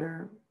bit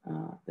broader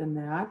than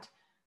that.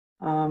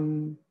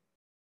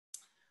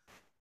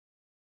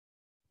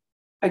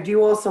 I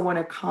do also want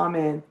to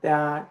comment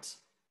that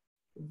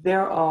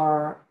there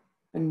are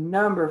a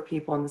number of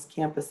people on this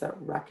campus that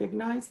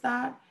recognize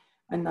that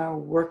and are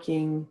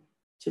working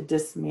to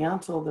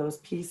dismantle those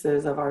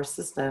pieces of our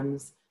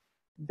systems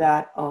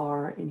that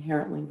are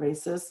inherently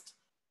racist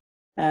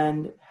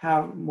and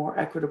have more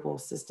equitable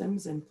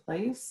systems in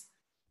place.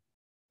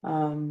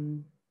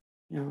 You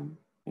know,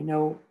 I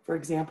know, for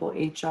example,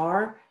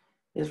 HR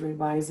is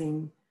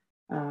revising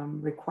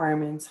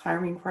requirements,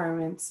 hiring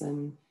requirements,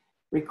 and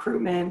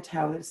recruitment,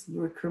 how this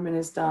recruitment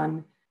is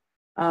done.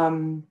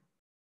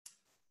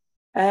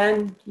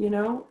 And, you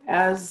know,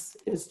 as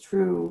is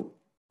true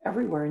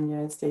everywhere in the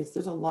United States,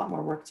 there's a lot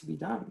more work to be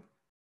done.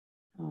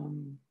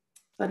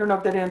 I don't know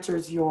if that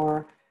answers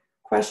your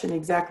question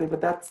exactly,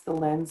 but that's the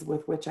lens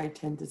with which I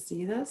tend to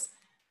see this,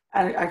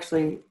 and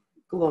actually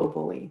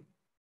globally,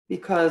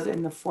 because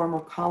in the former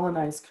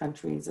colonized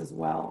countries as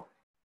well,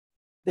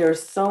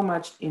 there's so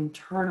much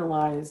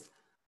internalized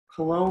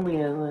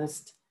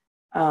colonialist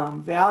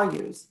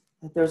values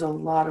that there's a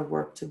lot of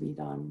work to be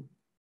done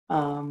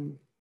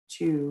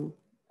to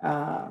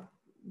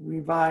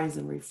revise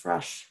and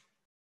refresh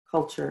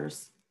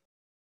cultures.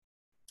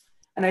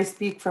 And I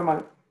speak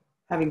from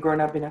having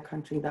grown up in a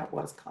country that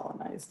was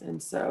colonized.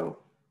 And so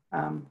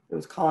it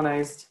was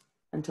colonized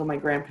until my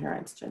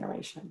grandparents'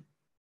 generation,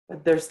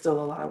 but there's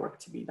still a lot of work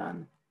to be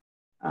done.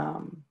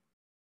 And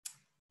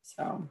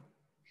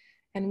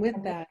with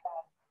that,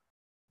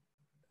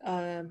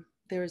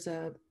 there's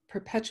a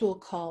perpetual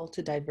call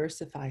to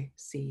diversify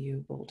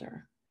CU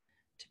Boulder,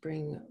 to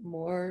bring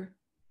more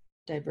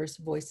diverse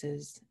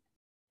voices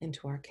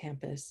into our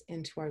campus,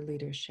 into our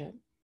leadership.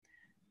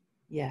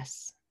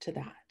 Yes, to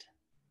that.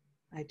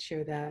 I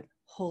cheer that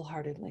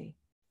wholeheartedly.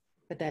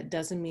 But that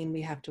doesn't mean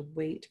we have to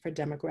wait for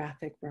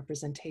demographic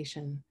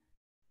representation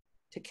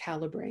to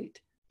calibrate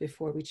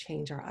before we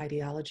change our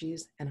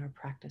ideologies and our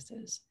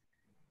practices.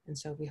 And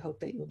so we hope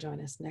that you'll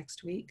join us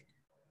next week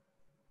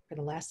for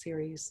the last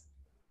series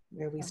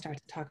where we start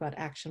to talk about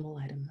actionable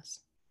items.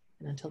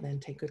 And until then,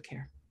 take good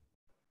care.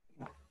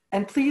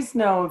 And please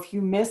know, if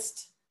you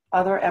missed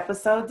other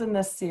episodes in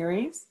this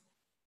series,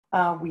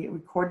 we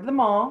recorded them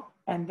all,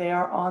 and they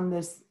are on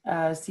this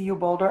CU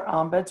Boulder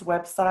Ombuds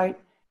website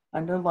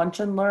under Lunch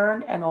and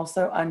Learn, and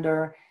also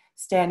under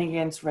Standing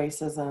Against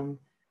Racism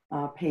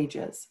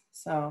pages.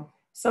 So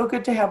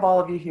good to have all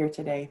of you here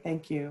today.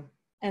 Thank you.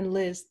 And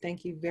Liz,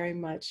 thank you very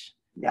much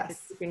for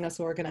keeping us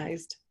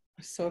organized.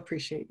 I so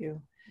appreciate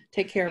you.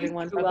 Take care,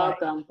 everyone. You're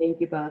welcome.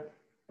 Thank you both.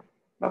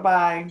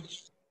 Bye-bye.